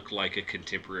supposed to look like a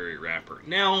contemporary rapper.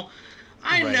 Now,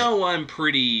 I know I'm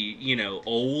pretty,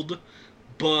 old,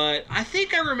 but I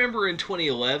think I remember in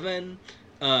 2011,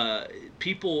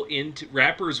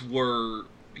 rappers were,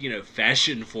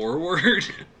 fashion forward.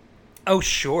 Oh,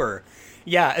 sure.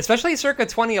 Yeah, especially circa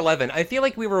 2011. I feel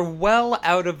like we were well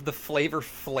out of the Flavor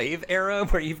Flav era,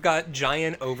 where you've got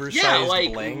giant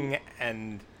oversized bling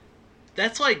and...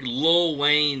 That's like Lil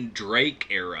Wayne Drake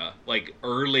era, like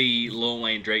early Lil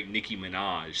Wayne Drake, Nicki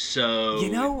Minaj.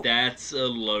 So that's a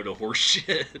load of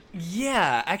horseshit.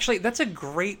 Yeah, actually, that's a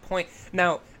great point.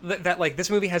 Now that this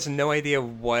movie has no idea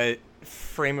what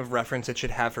frame of reference it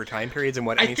should have for time periods and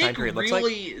what any time period looks like. I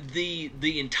think really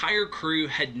the entire crew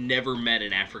had never met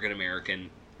an African American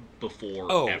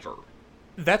before ever.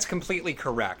 That's completely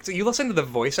correct. You listen to the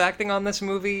voice acting on this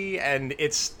movie, and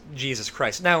it's Jesus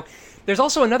Christ. Now, there's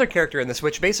also another character in this,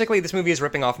 which basically this movie is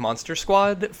ripping off Monster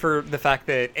Squad for the fact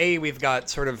that, we've got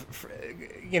sort of,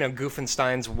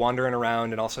 Goofensteins wandering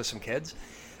around and also some kids.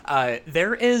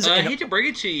 There is... I hate to break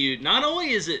it to you, not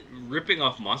only is it ripping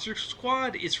off Monster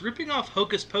Squad, it's ripping off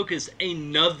Hocus Pocus,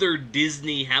 another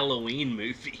Disney Halloween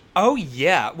movie. Oh,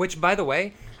 yeah, which, by the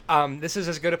way, this is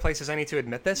as good a place as any to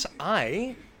admit this.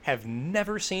 I have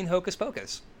never seen Hocus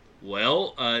Pocus.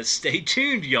 Well, stay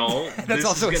tuned, y'all. That's this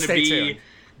also is going to be tuned.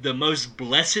 The most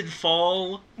blessed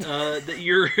fall that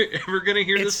you're ever going to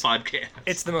hear this podcast.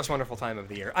 It's the most wonderful time of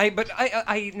the year. I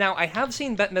have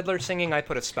seen Bette Midler singing "I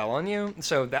Put a Spell on You,"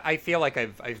 so that I feel like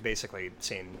I've basically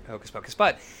seen Hocus Pocus.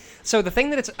 But so the thing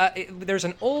that there's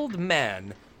an old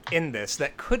man in this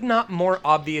that could not more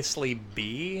obviously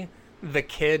be the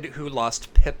kid who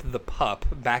lost Pip the pup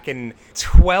back in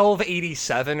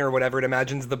 1287 or whatever it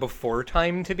imagines the before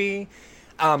time to be.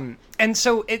 And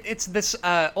so it's this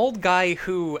old guy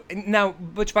who now,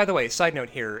 which by the way, side note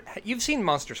here, you've seen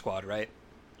Monster Squad, right?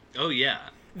 Oh yeah.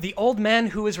 The old man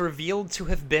who is revealed to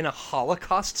have been a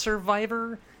Holocaust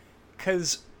survivor,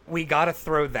 because we gotta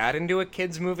throw that into a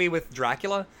kid's movie with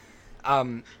Dracula.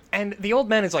 And the old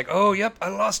man is like, oh, yep, I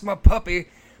lost my puppy.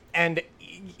 And,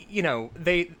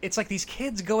 it's like these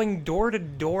kids going door to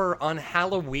door on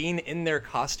Halloween in their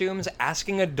costumes,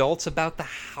 asking adults about the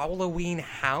Halloween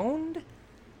Hound?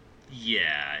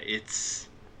 Yeah, it's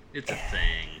a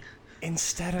thing.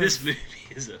 Instead of... This movie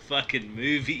is a fucking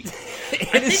movie.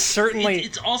 It is certainly...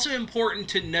 It's also important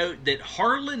to note that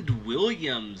Harland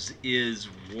Williams is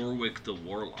Warwick the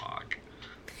Warlock.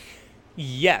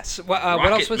 Yes. What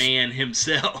else was... Rocket Man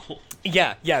himself.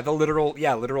 Yeah, the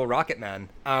literal Rocket Man.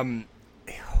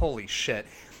 Holy shit.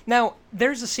 Now,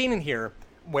 there's a scene in here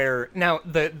where now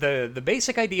the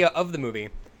basic idea of the movie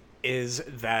is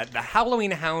that the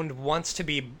Halloween Hound wants to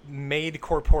be made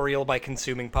corporeal by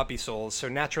consuming puppy souls, so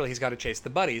naturally he's got to chase the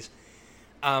buddies.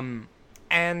 And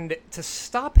to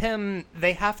stop him,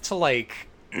 they have to, like,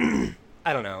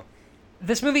 I don't know.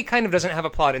 This movie kind of doesn't have a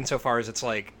plot insofar as it's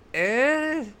like,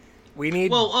 we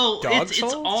need dog it's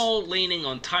souls? all leaning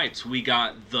on types. We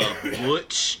got the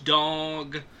butch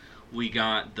dog, we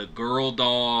got the girl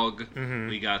dog,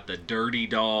 we got the dirty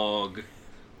dog,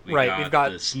 we've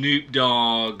got the Snoop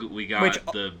dog, we got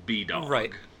the B dog.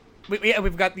 Right.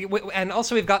 We've got and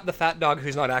also we've got the fat dog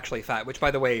who's not actually fat, which,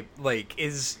 by the way, like,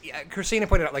 is Christina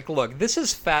pointed out, like, look, this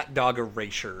is fat dog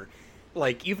erasure.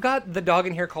 Like, you've got the dog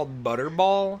in here called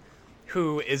Butterball,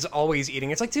 who is always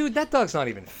eating. It's like, dude, that dog's not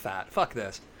even fat. Fuck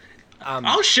this.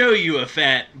 I'll show you a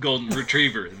fat golden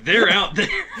retriever. They're out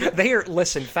there.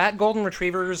 Listen, fat golden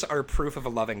retrievers are proof of a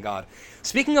loving God.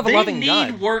 Speaking of a loving God...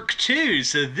 They need work, too,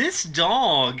 so this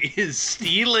dog is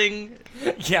stealing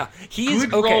he's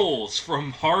roles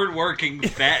from hardworking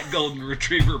fat golden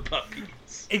retriever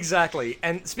puppies. Exactly.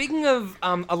 And speaking of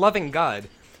a loving God,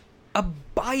 a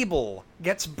Bible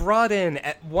gets brought in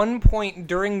at one point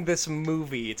during this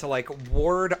movie to, like,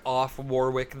 ward off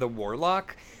Warwick the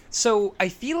Warlock. So I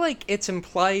feel like it's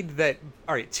implied that,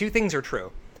 alright, two things are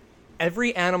true.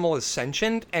 Every animal is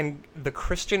sentient, and the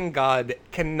Christian God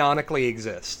canonically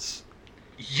exists.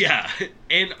 Yeah,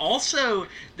 and also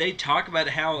they talk about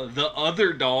how the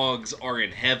other dogs are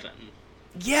in heaven.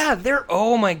 Yeah,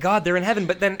 oh my god, they're in heaven,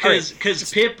 but then... Because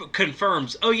Pip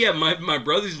confirms, oh yeah, my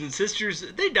brothers and sisters,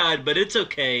 they died, but it's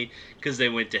okay, because they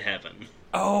went to heaven.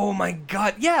 Oh my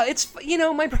god, yeah, it's,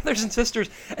 my brothers and sisters.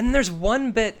 And there's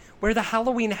one bit where the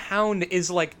Halloween Hound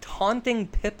is, like, taunting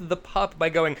Pip the pup by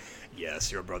going,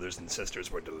 yes, your brothers and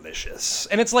sisters were delicious.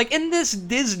 And it's like, in this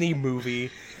Disney movie,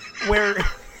 where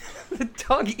the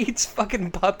dog eats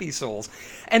fucking puppy souls.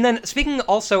 And then, speaking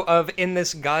also of in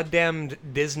this goddamned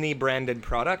Disney-branded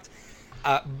product,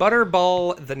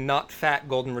 Butterball, the not-fat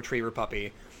golden retriever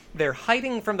puppy, they're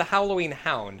hiding from the Halloween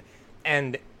Hound,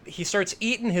 and he starts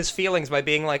eating his feelings by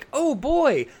being like, oh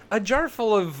boy, a jar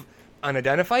full of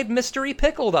unidentified mystery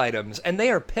pickled items, and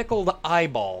they are pickled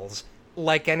eyeballs,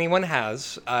 like anyone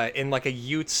has, in like a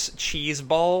Utes cheese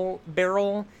ball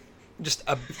barrel. Just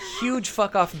a huge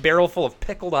fuck-off barrel full of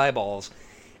pickled eyeballs.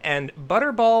 And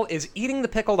Butterball is eating the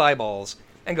pickled eyeballs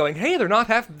and going, hey,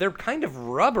 they're kind of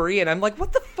rubbery, and I'm like,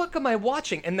 what the fuck am I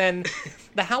watching? And then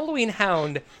the Halloween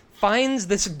Hound finds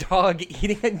this dog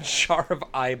eating a jar of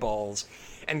eyeballs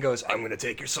and goes, I'm gonna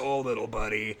take your soul, little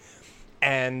buddy.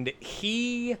 And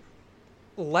he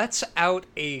lets out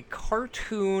a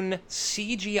cartoon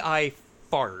CGI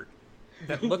fart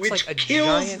that looks like a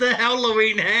giant... kills the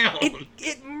Halloween Hound.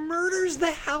 It murders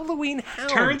the Halloween Hound.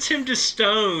 Turns him to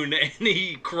stone, and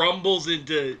he crumbles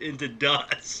into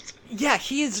dust. Yeah,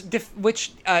 he is...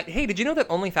 hey, did you know that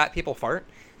only fat people fart?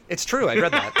 It's true, I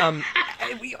read that.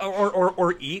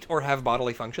 Or eat, or have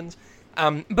bodily functions.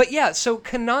 But yeah, so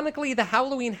canonically, the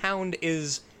Halloween Hound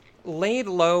is laid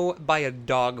low by a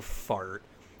dog fart.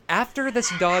 After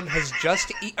this dog has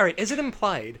just Alright, is it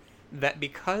implied that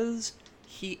because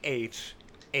he ate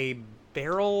a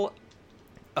barrel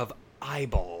of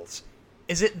eyeballs,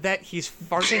 is it that he's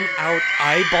farting out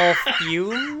eyeball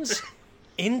fumes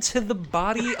into the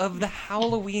body of the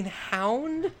Halloween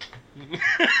Hound?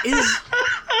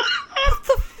 What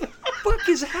the fuck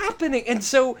is happening? And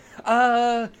so,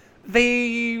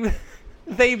 they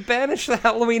banish the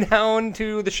Halloween Hound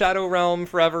to the Shadow Realm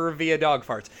forever via dog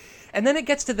farts. And then it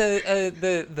gets to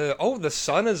the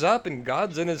sun is up and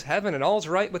God's in his heaven and all's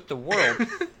right with the world.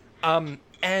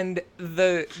 And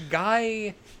the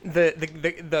guy,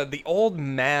 the old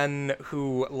man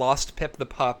who lost Pip the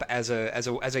pup as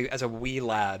a wee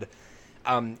lad,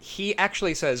 he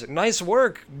actually says, "Nice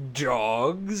work,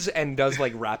 dogs," and does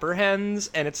like rapper hands,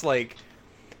 and it's like,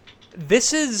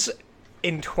 this is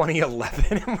in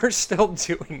 2011 and we're still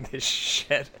doing this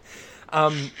shit.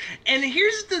 And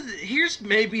here's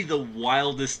maybe the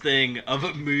wildest thing of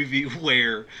a movie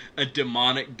where a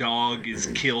demonic dog is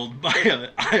killed by an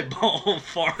eyeball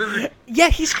fart. Yeah,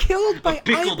 he's killed by a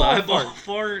pickled eyeball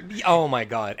fart. Oh my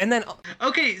god! And then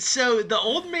okay, so the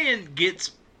old man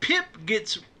Pip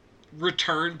gets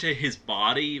returned to his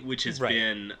body, which has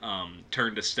been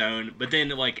turned to stone. But then,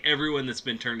 like, everyone that's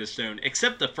been turned to stone,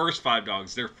 except the first 5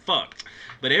 dogs, they're fucked.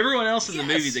 But everyone else in the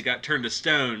movie that got turned to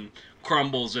stone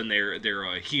crumbles and they're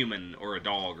a human or a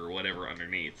dog or whatever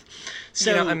underneath.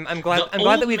 So I'm glad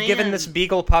that we've given this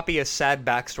beagle puppy a sad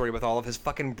backstory with all of his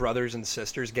fucking brothers and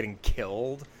sisters getting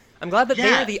killed. I'm glad that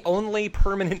they are the only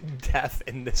permanent death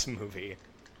in this movie.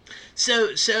 So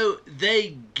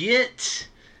they get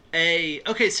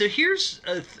Okay, so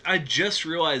I just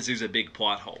realized there's a big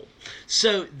plot hole.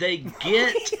 So they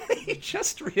get. You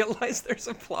just realized there's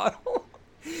a plot hole.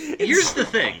 Here's the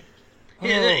thing. Oh.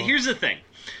 Here's the thing.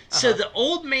 So the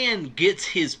old man gets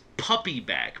his puppy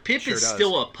back. Pip Sure is does.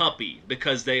 still a puppy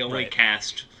because they only Right.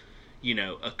 cast,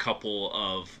 a couple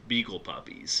of beagle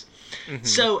puppies. Mm-hmm.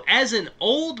 So as an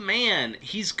old man,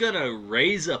 he's gonna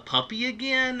raise a puppy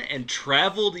again and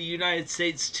travel the United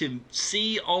States to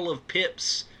see all of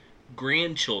Pip's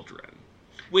grandchildren.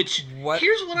 Which,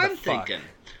 here's what I'm fuck? thinking.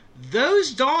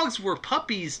 Those dogs were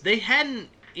puppies. They hadn't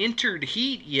entered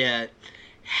heat yet.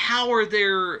 How are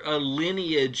there a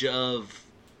lineage of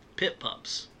pit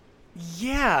pups?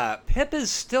 Yeah, Pip is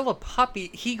still a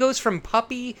puppy. He goes from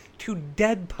puppy to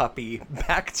dead puppy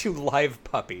back to live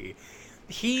puppy.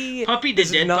 He Puppy to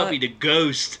is dead not, puppy to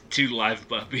ghost to live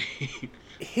puppy.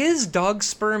 His dog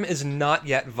sperm is not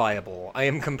yet viable. I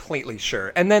am completely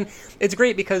sure. And then it's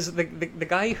great because the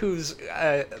guy whose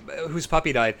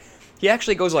puppy died, he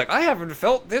actually goes like, "I haven't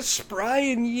felt this spry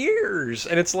in years,"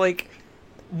 and it's like,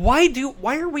 why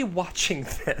are we watching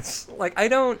this? Like, I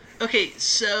don't. Okay,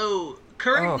 so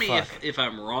correct me fuck. if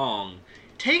I'm wrong.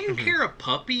 Taking care of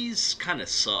puppies kind of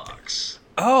sucks.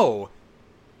 Oh,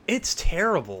 it's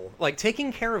terrible. Like,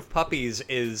 taking care of puppies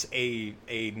is a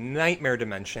nightmare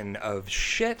dimension of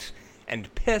shit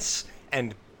and piss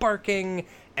and barking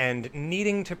and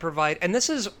needing to provide. And this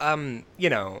is,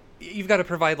 you've got to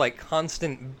provide, like,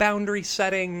 constant boundary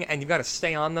setting, and you've got to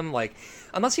stay on them. Like,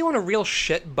 unless you want a real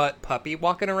shit butt puppy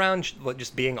walking around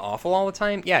just being awful all the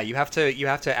time, yeah, you have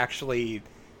to actually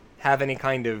have any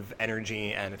kind of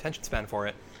energy and attention span for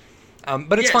it.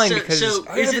 But it's fine because so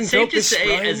I is haven't it safe felt to this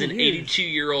say, spry as in an years.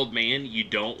 82-year-old man, you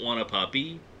don't want a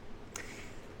puppy?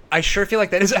 I sure feel like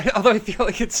that is. Although I feel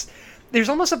like there's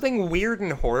almost something weird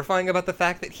and horrifying about the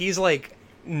fact that he's like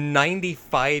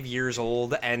 95 years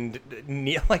old and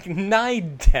like nigh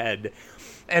dead.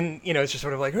 And, it's just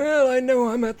sort of like, well, I know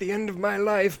I'm at the end of my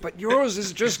life, but yours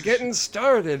is just getting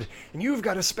started, and you've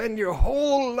got to spend your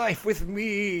whole life with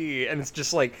me. And it's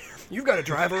just like, you've got to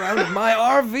drive around in my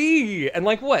RV. And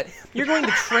like, what? You're going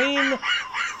to train...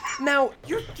 Now,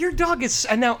 your dog is...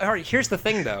 And now, all right, here's the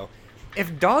thing, though.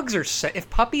 If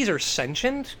puppies are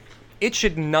sentient, it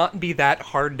should not be that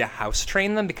hard to house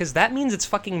train them, because that means it's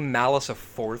fucking malice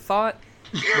aforethought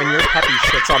when your puppy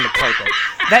shits on the carpet.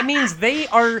 That means they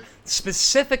are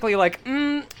specifically like,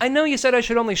 I know you said I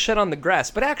should only shit on the grass,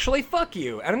 but actually, fuck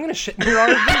you, and I'm gonna shit in your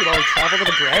RV while we travel to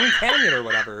the Grand Canyon or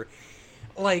whatever.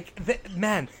 Like, the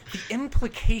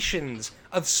implications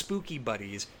of Spooky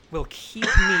Buddies will keep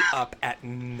me up at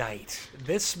night.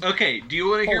 Okay, do you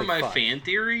want to hear Holy my fuck. fan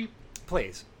theory?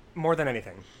 Please, more than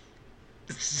anything.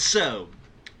 So,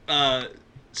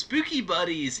 Spooky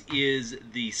Buddies is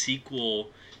the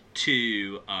sequel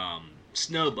to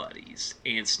Snow Buddies,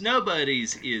 and Snow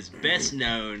Buddies is best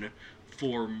known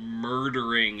for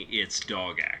murdering its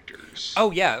dog actors.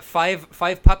 Oh yeah, five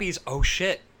puppies. Oh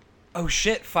shit,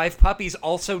 5 puppies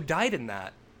also died in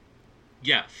that.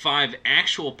 Yeah, 5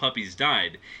 actual puppies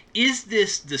died. Is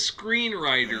this the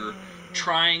screenwriter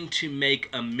trying to make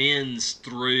amends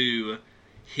through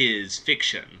his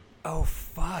fiction? Oh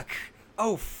fuck.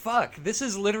 This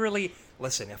is literally...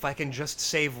 Listen, if I can just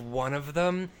save one of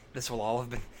them, this will all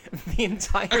have been the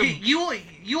entire... Okay, you want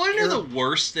to know the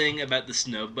worst thing about the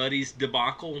Snow Buddies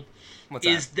debacle? What's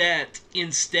is that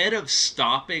instead of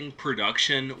stopping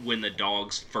production when the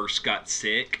dogs first got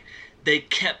sick, they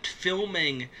kept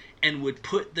filming and would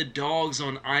put the dogs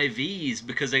on IVs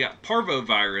because they got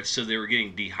parvovirus, so they were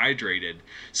getting dehydrated.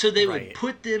 So they would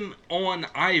put them on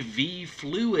IV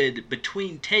fluid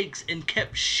between takes and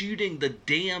kept shooting the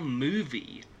damn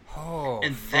movie. Oh,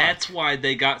 and fuck. that's why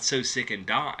they got so sick and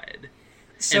died.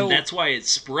 So, and that's why it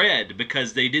spread,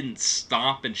 because they didn't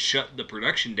stop and shut the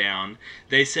production down.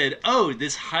 They said, oh,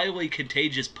 this highly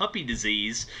contagious puppy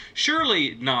disease,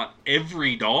 surely not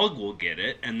every dog will get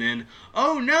it. And then,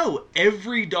 oh no,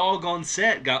 every dog on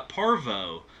set got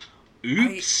parvo.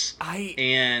 Oops.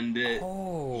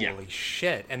 Holy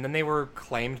shit. And then they were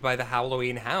claimed by the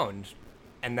Halloween Hound.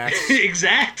 And that's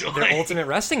exactly their ultimate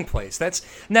resting place.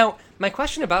 Now, my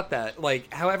question about that,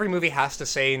 like, how every movie has to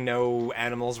say no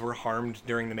animals were harmed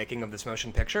during the making of this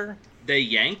motion picture. They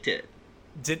yanked it.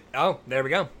 There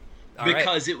we go.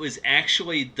 Because it was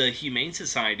actually the Humane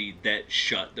Society that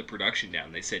shut the production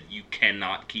down. They said, you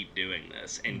cannot keep doing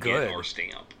this and get our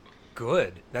stamp.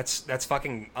 Good. That's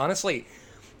fucking... Honestly,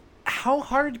 how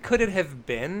hard could it have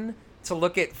been to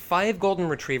look at 5 golden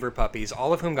retriever puppies,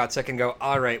 all of whom got sick, and go,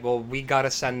 all right, well, we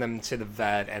gotta send them to the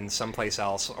vet and someplace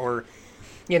else, or,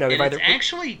 it's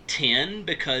actually 10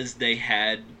 because they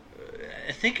had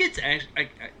I think it's actually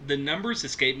the numbers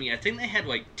escape me. I think they had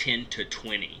like 10 to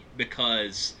 20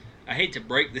 because I hate to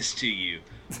break this to you,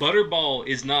 Butterball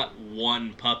is not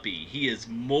one puppy. He is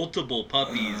multiple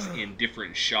puppies in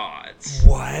different shots.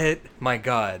 What? My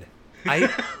God, I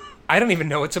don't even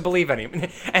know what to believe anymore.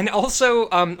 And also,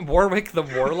 Warwick the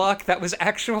Warlock. That was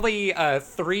actually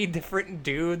 3 different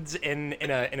dudes in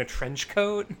a trench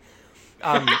coat.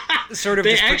 Sort of.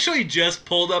 They actually just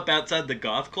pulled up outside the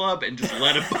goth club and just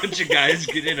let a bunch of guys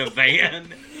get in a van.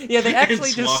 Yeah, they actually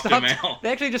and just swapped them stopped. out.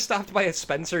 They actually just stopped by a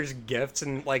Spencer's Gifts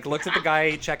and like looked at the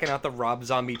guy checking out the Rob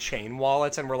Zombie chain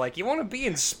wallets and were like, "You want to be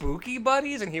in Spooky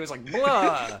Buddies?" And he was like,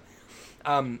 "Blah."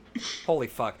 Holy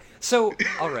fuck. So,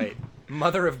 all right,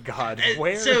 Mother of God,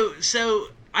 where? So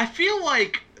I feel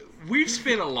like we've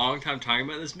spent a long time talking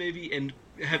about this movie and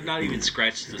have not even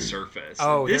scratched the surface.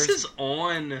 Oh, this is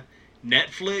on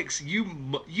Netflix.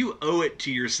 You owe it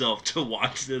to yourself to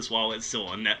watch this while it's still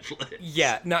on Netflix.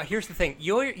 Yeah. Now, here's the thing: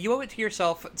 you owe it to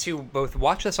yourself to both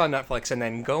watch this on Netflix and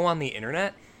then go on the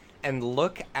internet and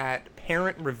look at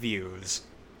parent reviews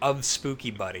of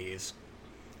Spooky Buddies.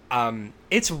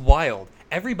 It's wild.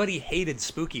 Everybody hated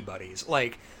Spooky Buddies.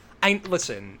 Like,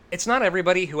 listen. It's not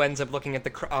everybody who ends up looking at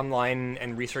the online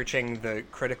and researching the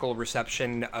critical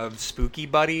reception of Spooky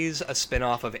Buddies, a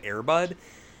spin-off of Air Bud.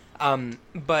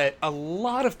 But a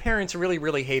lot of parents really,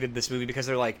 really hated this movie because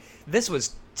they're like, this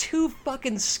was too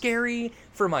fucking scary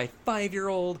for my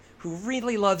 5-year-old who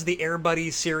really loves the Air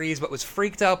Buddies series but was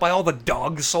freaked out by all the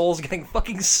dog souls getting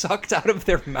fucking sucked out of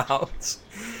their mouths.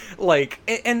 Like,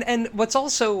 and what's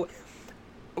also,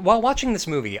 while watching this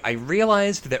movie, I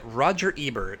realized that Roger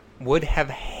Ebert would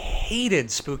have hated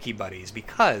Spooky Buddies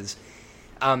because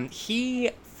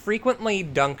he frequently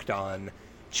dunked on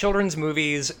children's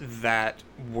movies that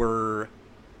were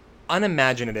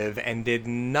unimaginative and did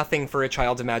nothing for a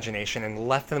child's imagination and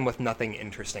left them with nothing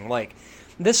interesting. Like,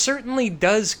 this certainly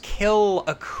does kill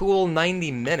a cool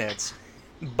 90 minutes,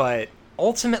 but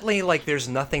ultimately, like, there's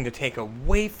nothing to take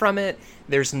away from it.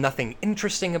 There's nothing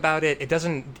interesting about it. It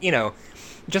doesn't,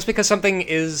 just because something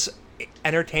is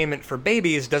entertainment for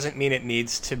babies doesn't mean it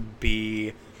needs to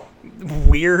be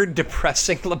weird,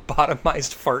 depressing,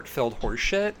 lobotomized, fart-filled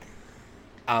horseshit.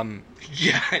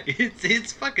 Yeah,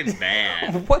 it's fucking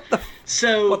bad. What the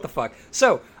fuck?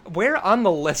 So, where on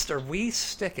the list are we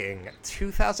sticking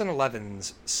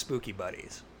 2011's Spooky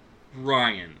Buddies?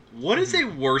 Ryan, what is a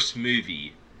worse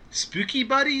movie? Spooky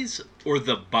Buddies or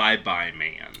The Bye Bye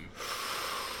Man?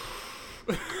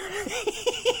 Which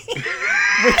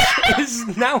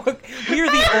is now we're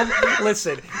the only,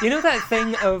 listen, you know that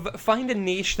thing of find a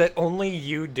niche that only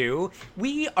you do?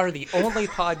 We are the only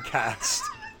podcast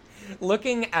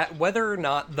looking at whether or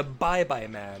not The Bye Bye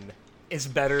Man is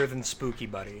better than Spooky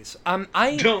Buddies.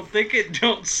 I don't think it.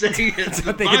 Don't say it's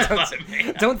The Bye Bye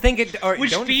Man. Don't think it. Or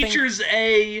which don't features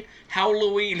a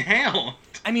Halloween hound.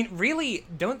 I mean, really,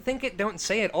 don't think it. Don't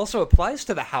say it. Also applies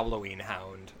to the Halloween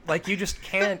hound. Like, you just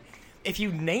can't. If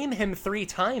you name him 3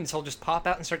 times, he'll just pop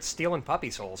out and start stealing puppy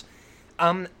souls.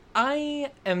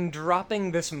 I am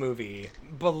dropping this movie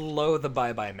below The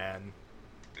Bye Bye Man.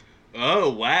 Oh,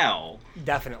 wow.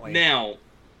 Definitely. Now,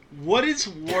 what is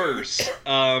worse?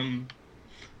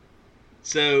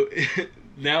 So,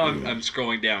 now I'm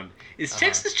scrolling down. Is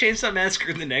Texas Chainsaw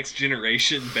Massacre: The Next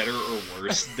Generation better or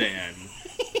worse than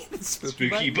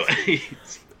Spooky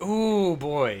Buddies? Ooh,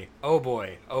 boy. Oh,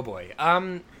 boy. Oh, boy.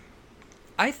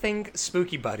 I think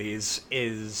Spooky Buddies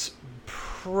is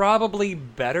probably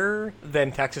better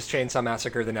than Texas Chainsaw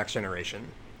Massacre: The Next Generation.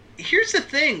 Here's the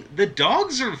thing. The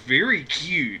dogs are very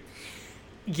cute.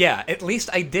 Yeah, at least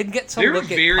I did get to look at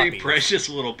They're very puppies. precious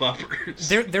little puppers.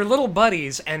 They're little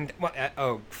buddies, and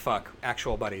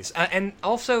actual buddies. And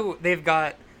also, they've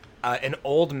got an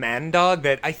old man dog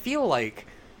that I feel like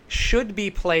should be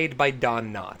played by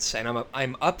Don Knotts, and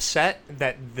I'm upset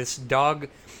that this dog,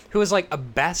 who is like a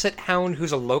basset hound,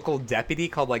 who's a local deputy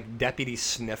called like Deputy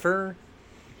Sniffer,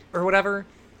 or whatever,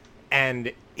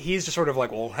 and he's just sort of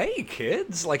like, well, hey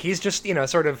kids, like he's just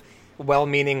sort of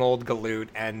well-meaning old galoot,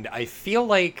 and I feel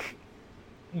like,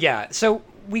 yeah, so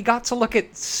we got to look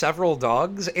at several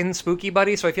dogs in Spooky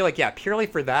Buddy, so I feel like, yeah, purely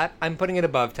for that, I'm putting it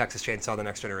above Texas Chainsaw: The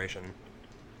Next Generation.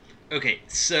 Okay,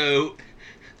 so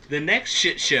the next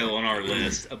shit show on our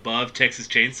list above Texas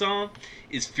Chainsaw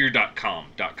is Fear.com.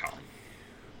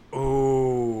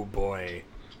 Oh, boy.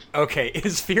 Okay,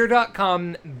 is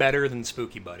Fear.com better than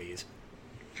Spooky Buddies?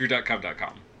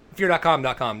 Fear.com.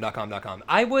 Fear.com.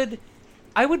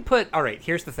 I would put... Alright,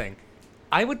 here's the thing.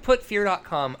 I would put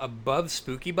Fear.com above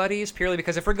Spooky Buddies purely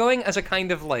because if we're going as a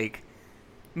kind of, like,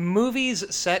 movies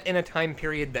set in a time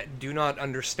period that do not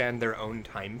understand their own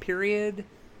time period,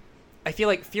 I feel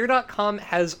like Fear.com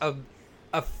has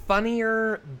a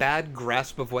funnier bad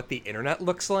grasp of what the internet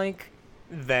looks like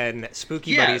than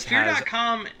Spooky Buddies has.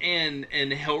 Fear.com and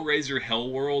Hellraiser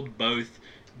Hellworld both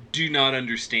do not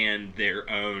understand their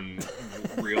own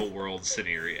real world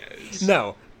scenarios.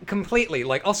 No, completely.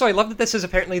 Like, also, I love that this is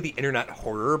apparently the internet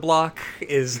horror block.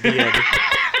 Is the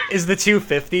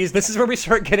 250s. This is where we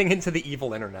start getting into the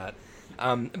evil internet.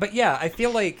 But yeah, I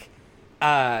feel like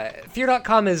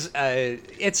Fear.com is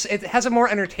it has a more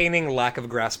entertaining lack of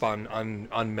grasp on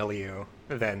milieu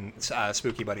than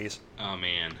Spooky Buddies. Oh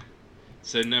man.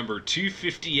 So number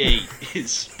 258 is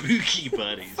Spooky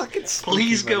Buddies.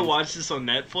 Please go watch this on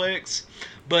Netflix.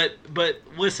 But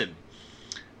listen,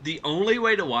 the only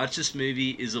way to watch this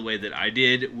movie is the way that I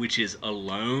did, which is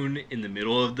alone in the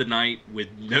middle of the night with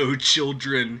no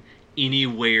children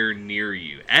anywhere near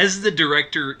you, as the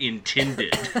director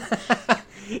intended.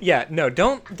 Yeah, no,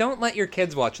 don't let your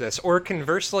kids watch this. Or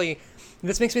conversely,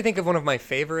 this makes me think of one of my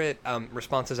favorite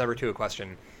responses ever to a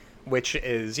question, which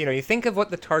is, you think of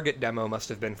what the target demo must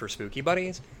have been for Spooky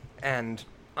Buddies, and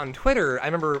on Twitter, I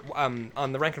remember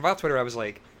on the Rank and File Twitter, I was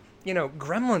like,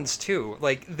 Gremlins too.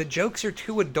 Like, the jokes are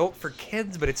too adult for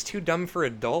kids, but it's too dumb for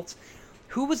adults.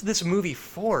 Who was this movie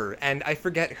for? And I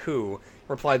forget who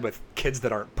replied with, kids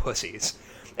that aren't pussies.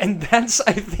 And that's,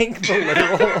 I think, the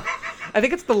literal... I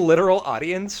think it's the literal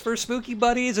audience for Spooky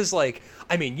Buddies is like,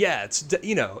 I mean, yeah, it's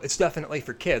definitely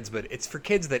for kids, but it's for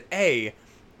kids that, A,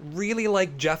 really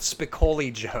like Jeff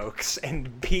Spicoli jokes,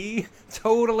 and B,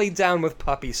 totally down with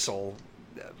puppy soul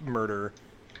murder.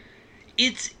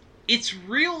 It's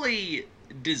really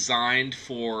designed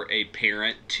for a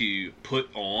parent to put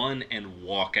on and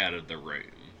walk out of the room.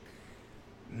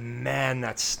 Man,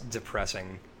 that's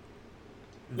depressing.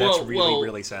 That's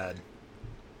really sad.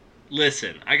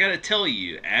 Listen, I gotta tell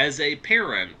you, as a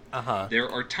parent, Uh-huh. there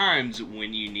are times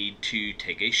when you need to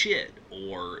take a shit,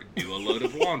 or do a load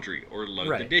of laundry, or load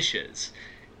the Right. dishes.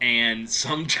 And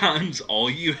sometimes all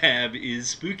you have is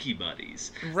Spooky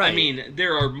Buddies. Right. I mean,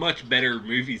 there are much better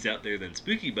movies out there than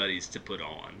Spooky Buddies to put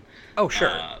on. Oh,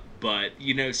 sure. But,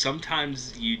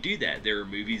 sometimes you do that. There are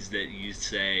movies that you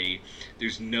say,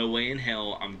 there's no way in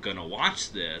hell I'm going to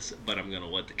watch this, but I'm going to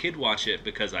let the kid watch it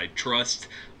because I trust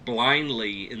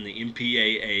blindly in the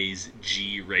MPAA's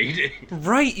G rating.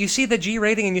 Right, you see the G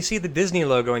rating and you see the Disney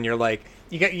logo and you're like,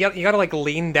 you gotta like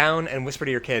lean down and whisper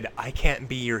to your kid, I can't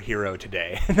be your hero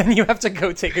today. And then you have to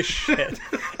go take a shit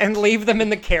and leave them in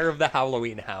the care of the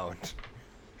Halloween Hound.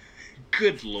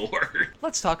 Good lord.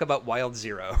 Let's talk about Wild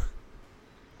Zero.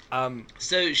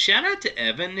 So shout out to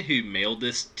Evan who mailed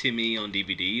this to me on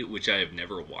DVD, which I have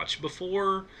never watched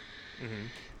before. Mm-hmm.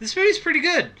 This movie's pretty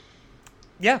good.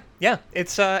 Yeah.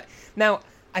 It's now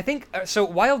I think so.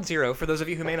 Wild Zero, for those of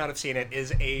you who may not have seen it,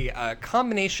 is a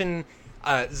combination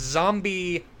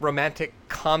zombie romantic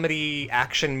comedy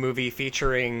action movie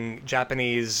featuring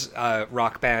Japanese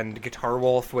rock band Guitar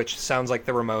Wolf, which sounds like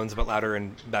the Ramones but louder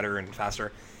and better and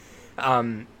faster.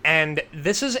 And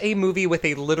this is a movie with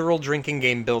a literal drinking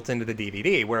game built into the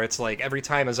DVD, where it's like every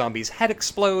time a zombie's head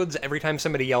explodes, every time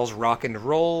somebody yells rock and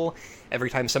roll, every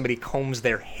time somebody combs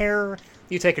their hair,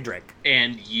 you take a drink.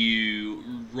 And you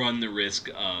run the risk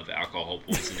of alcohol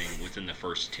poisoning within the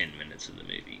first 10 minutes of the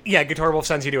movie. Yeah, Guitar Wolf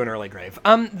sends you to an early grave.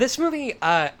 This movie,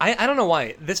 I don't know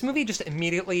why, this movie just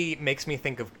immediately makes me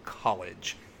think of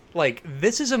college. Like,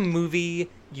 this is a movie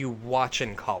you watch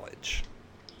in college.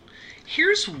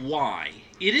 Here's why.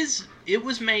 It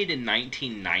was made in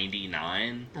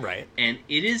 1999. Right. And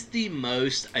it is the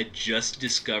most I just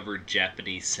discovered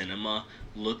Japanese cinema.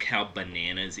 Look how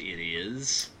bananas it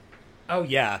is. Oh,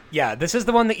 yeah. This is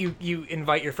the one that you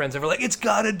invite your friends over, like, it's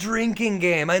got a drinking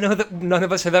game. I know that none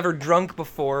of us have ever drunk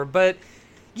before, but,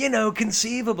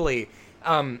 conceivably.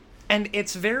 And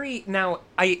it's very... Now,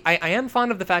 I am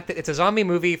fond of the fact that it's a zombie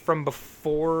movie from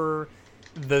before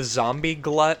the zombie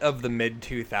glut of the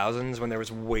mid-2000s when there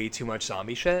was way too much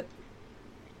zombie shit.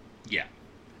 Yeah.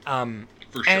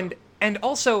 For sure. And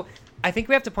also, I think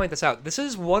we have to point this out. This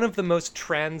is one of the most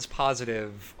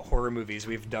trans-positive horror movies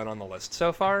we've done on the list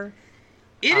so far.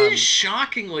 It is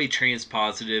shockingly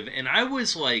transpositive, and I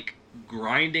was, like,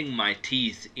 grinding my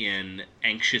teeth in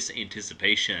anxious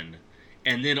anticipation,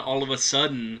 and then all of a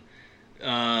sudden,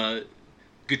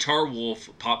 Guitar Wolf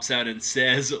pops out and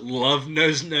says, love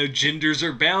knows no genders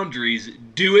or boundaries,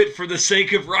 do it for the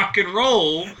sake of rock and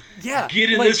roll, yeah,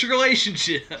 get in this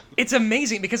relationship. It's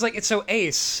amazing, because, like, it's so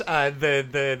Ace,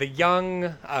 the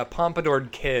young,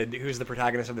 pompadoured kid who's the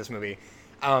protagonist of this movie,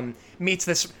 meets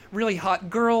this really hot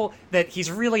girl that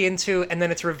he's really into, and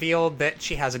then it's revealed that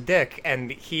she has a dick,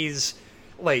 and he's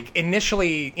like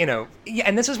initially, yeah,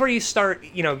 and this is where you start,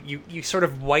 you sort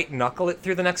of white knuckle it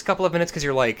through the next couple of minutes because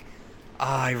you're like,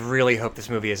 I really hope this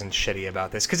movie isn't shitty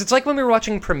about this. Because it's like when we were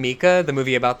watching Pramika, the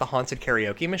movie about the haunted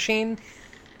karaoke machine,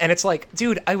 and it's like,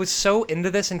 dude, I was so into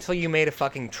this until you made a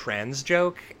fucking trans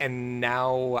joke, and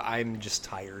now I'm just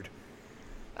tired.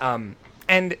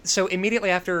 And so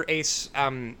immediately after Ace,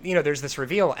 there's this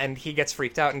reveal, and he gets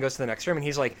freaked out and goes to the next room, and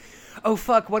he's like, oh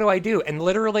fuck, what do I do? And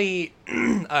literally,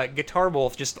 Guitar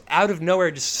Wolf just out of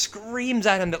nowhere just screams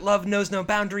at him that love knows no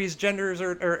boundaries, genders,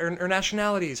 or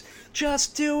nationalities.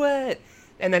 Just do it!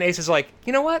 And then Ace is like,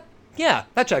 you know what? Yeah,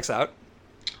 that checks out.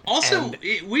 Also,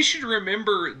 we should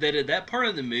remember that at that part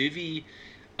of the movie,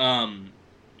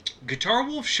 Guitar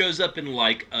Wolf shows up in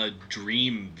like a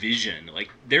dream vision.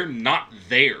 Like, they're not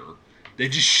there. They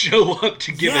just show up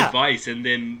to give advice and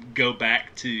then go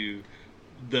back to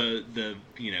the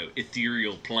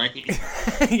ethereal plane.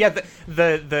 Yeah,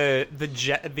 the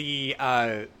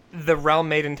realm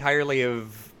made entirely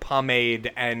of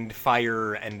pomade and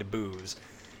fire and booze.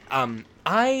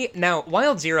 Now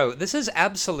Wild Zero, this is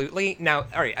absolutely now.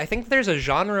 All right, I think there's a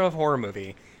genre of horror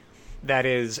movie that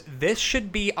is this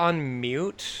should be on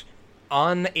mute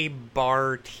on a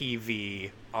bar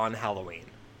TV on Halloween.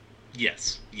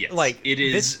 Yes. Like, it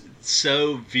is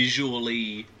so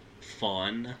visually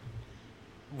fun.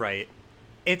 Right.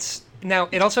 It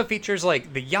also features,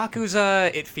 like, the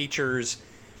Yakuza, it features,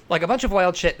 like, a bunch of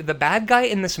wild shit. The bad guy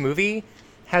in this movie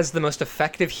has the most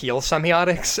effective heel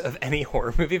semiotics of any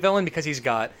horror movie villain because he's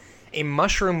got a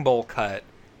mushroom bowl cut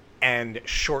and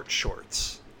short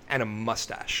shorts and a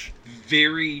mustache.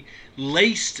 Very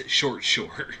laced short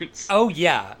shorts. Oh,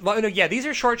 yeah. Well, no, yeah, these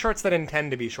are short shorts that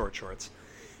intend to be short shorts.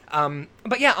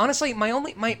 But yeah, honestly,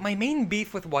 my main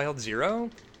beef with Wild Zero,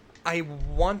 I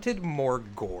wanted more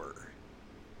gore.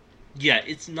 Yeah,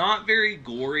 it's not very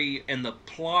gory, and the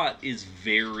plot is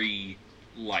very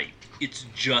light. It's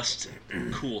just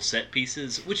cool set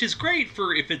pieces, which is great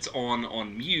for if it's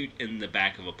on mute in the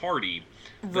back of a party.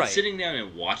 But right. Sitting down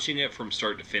and watching it from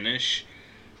start to finish,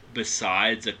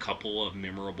 besides a couple of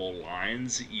memorable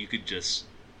lines, you could just,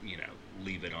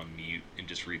 leave it on mute and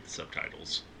just read the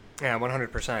subtitles. Yeah,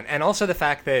 100%. And also the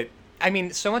fact that,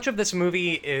 so much of this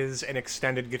movie is an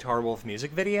extended Guitar Wolf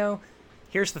music video.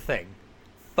 Here's the thing.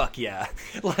 Fuck yeah.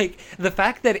 Like, the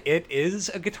fact that it is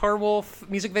a Guitar Wolf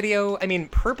music video,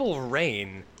 Purple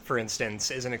Rain, for instance,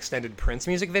 is an extended Prince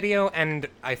music video, and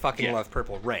I fucking love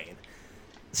Purple Rain.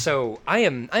 So,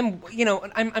 I'm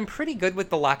pretty good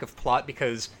with the lack of plot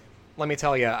because, let me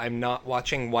tell you, I'm not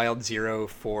watching Wild Zero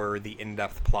for the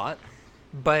in-depth plot.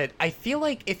 But I feel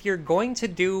like if you're going to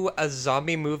do a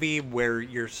zombie movie where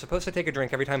you're supposed to take a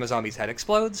drink every time a zombie's head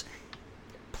explodes,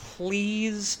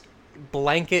 please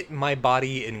blanket my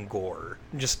body in gore.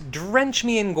 Just drench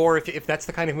me in gore if that's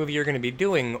the kind of movie you're going to be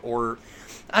doing, or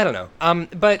I don't know.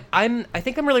 But I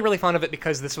think I'm really, really fond of it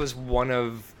because this was one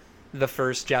of the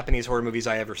first Japanese horror movies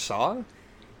I ever saw.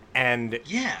 And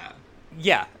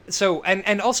yeah. So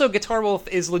and also Guitar Wolf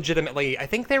is legitimately, I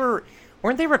think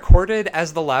weren't they recorded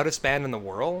as the loudest band in the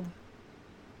world?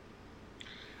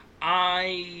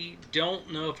 I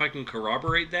don't know if I can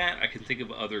corroborate that. I can think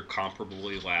of other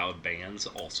comparably loud bands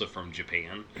also from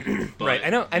Japan. But right, I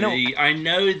know. I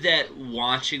know that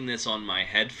watching this on my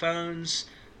headphones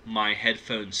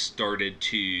started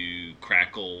to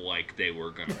crackle like they were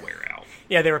going to wear out.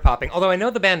 Yeah, they were popping. Although I know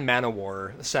the band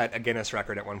Manowar set a Guinness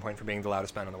record at one point for being the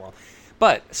loudest band in the world.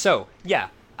 But, so, yeah.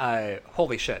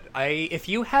 Holy shit. If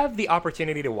you have the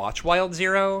opportunity to watch Wild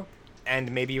Zero,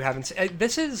 and maybe you haven't seen...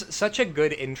 this is such a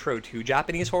good intro to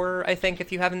Japanese horror, I think,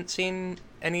 if you haven't seen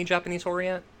any Japanese horror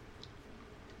yet.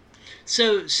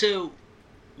 So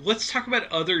let's talk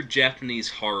about other Japanese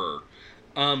horror.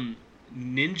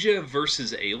 Ninja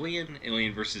vs.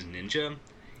 Alien vs. Ninja,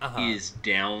 is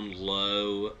down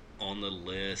low on the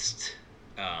list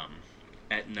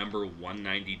at number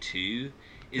 192.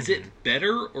 Is it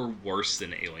better or worse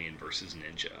than Alien vs.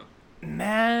 Ninja?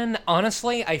 Man,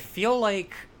 honestly, I feel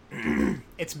like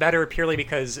it's better purely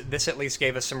because this at least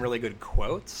gave us some really good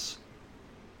quotes.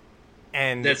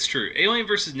 And that's true. Alien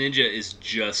vs. Ninja is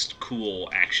just cool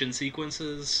action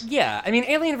sequences. Yeah,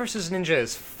 Alien vs. Ninja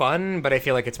is fun, but I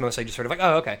feel like it's mostly just sort of like,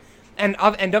 oh, okay. And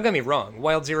don't get me wrong,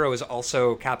 Wild Zero is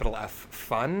also capital F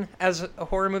fun as a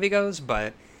horror movie goes,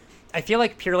 but I feel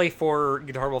like purely for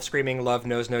Guitar Wolf screaming love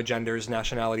knows no genders,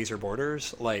 nationalities, or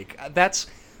borders, like, that's...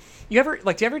 do you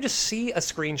ever just see a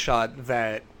screenshot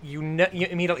that you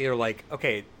immediately are like,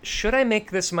 okay, should I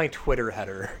make this my Twitter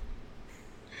header?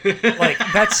 Like,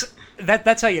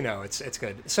 that's how you know it's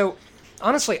good. So,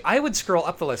 honestly, I would scroll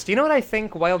up the list. Do you know what I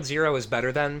think Wild Zero is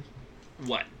better than?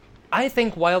 What? I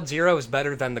think Wild Zero is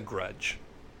better than The Grudge.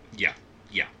 Yeah,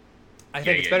 yeah. I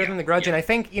think it's better than The Grudge, and I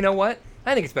think, you know what?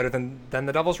 I think it's better than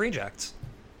The Devil's Rejects.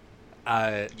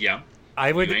 Yeah.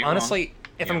 I would, honestly,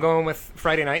 if I'm going with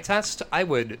Friday Night Test, I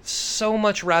would so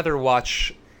much rather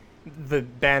watch the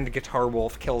band Guitar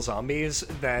Wolf kill zombies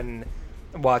than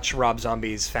watch Rob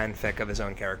Zombie's fanfic of his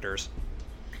own characters.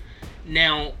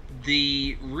 Now,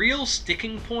 the real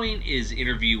sticking point is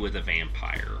Interview with a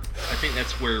Vampire. I think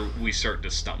that's where we start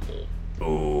to stumble.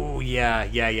 Oh,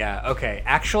 yeah. Okay,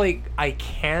 actually, I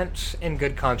can't in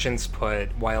good conscience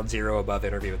put Wild Zero above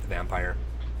Interview with the Vampire.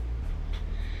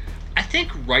 I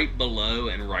think right below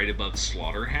and right above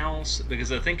Slaughterhouse,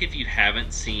 because I think if you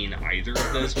haven't seen either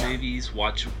of those movies,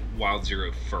 watch Wild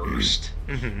Zero first,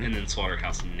 and then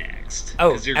Slaughterhouse next. Oh,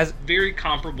 because they're very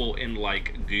comparable in,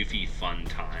 like, goofy, fun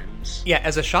times. Yeah,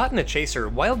 as a shot and a chaser,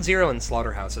 Wild Zero and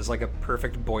Slaughterhouse is like a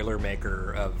perfect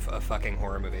boilermaker of a fucking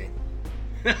horror movie.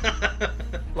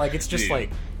 Like, it's just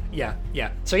like, yeah.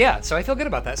 So I feel good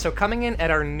about that. So coming in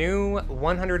at our new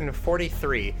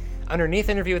 143, underneath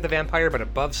Interview with the Vampire, but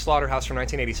above Slaughterhouse from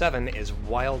 1987, is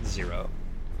Wild Zero.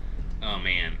 Oh,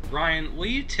 man. Ryan, will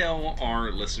you tell our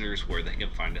listeners where they can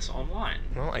find us online?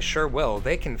 Well, I sure will.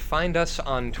 They can find us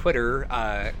on Twitter,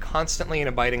 constantly and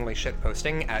abidingly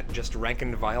shitposting at Just Rank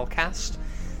and Vilecast.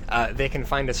 They can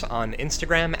find us on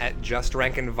Instagram at Just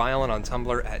Rank and Vile, and on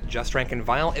Tumblr at Just Rank and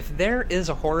Vile. If there is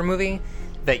a horror movie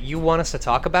that you want us to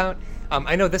talk about,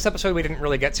 I know this episode we didn't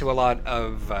really get to a lot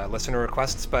of listener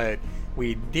requests, but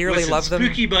we dearly love them.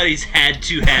 Spooky Buddies had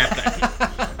to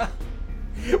happen.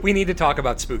 We need to talk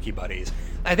about Spooky Buddies.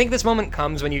 I think this moment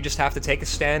comes when you just have to take a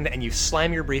stand and you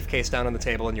slam your briefcase down on the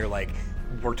table and you're like,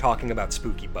 we're talking about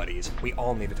Spooky Buddies. We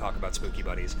all need to talk about Spooky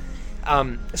Buddies.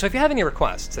 So if you have any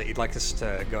requests that you'd like us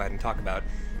to go ahead and talk about,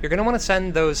 you're going to want to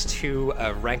send those to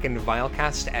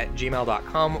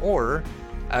rankandvilecast@gmail.com or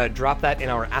drop that in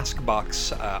our Ask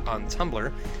box on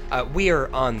Tumblr. We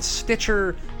are on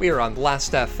Stitcher. We are on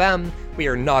Last.fm. We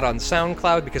are not on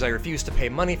SoundCloud because I refuse to pay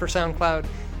money for SoundCloud.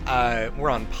 We're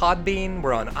on Podbean.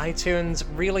 We're on iTunes.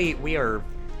 Really, we are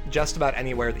just about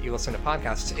anywhere that you listen to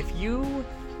podcasts. If you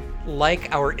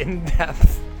like our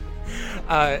in-depth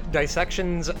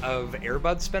dissections of Air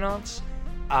Bud spinoffs,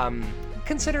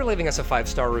 consider leaving us a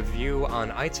 5-star review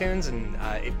on iTunes, and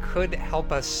it could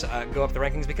help us go up the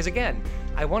rankings, because again,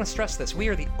 I want to stress this, we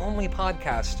are the only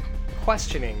podcast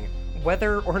questioning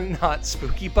whether or not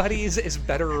Spooky Buddies is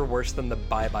better or worse than the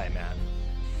Bye Bye Man.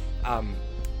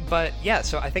 But yeah,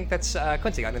 so I think that's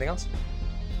Quincy, got anything else?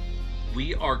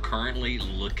 We are currently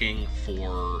looking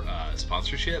for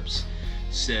sponsorships.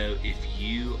 So if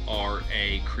you are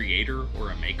a creator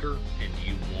or a maker and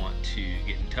you want to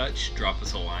get in touch, drop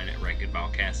us a line at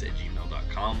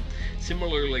rankandvilecast@gmail.com.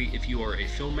 Similarly, if you are a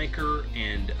filmmaker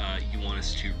and you want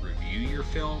us to review your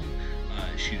film,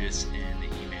 shoot us an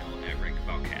email at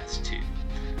rankandvilecast2.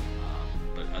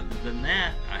 But other than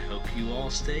that, I hope you all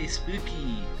stay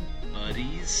spooky,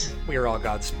 buddies. We are all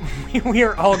God's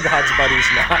buddies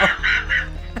now.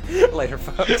 Later,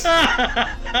 folks.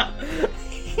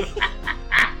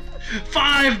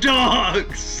 5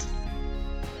 dogs!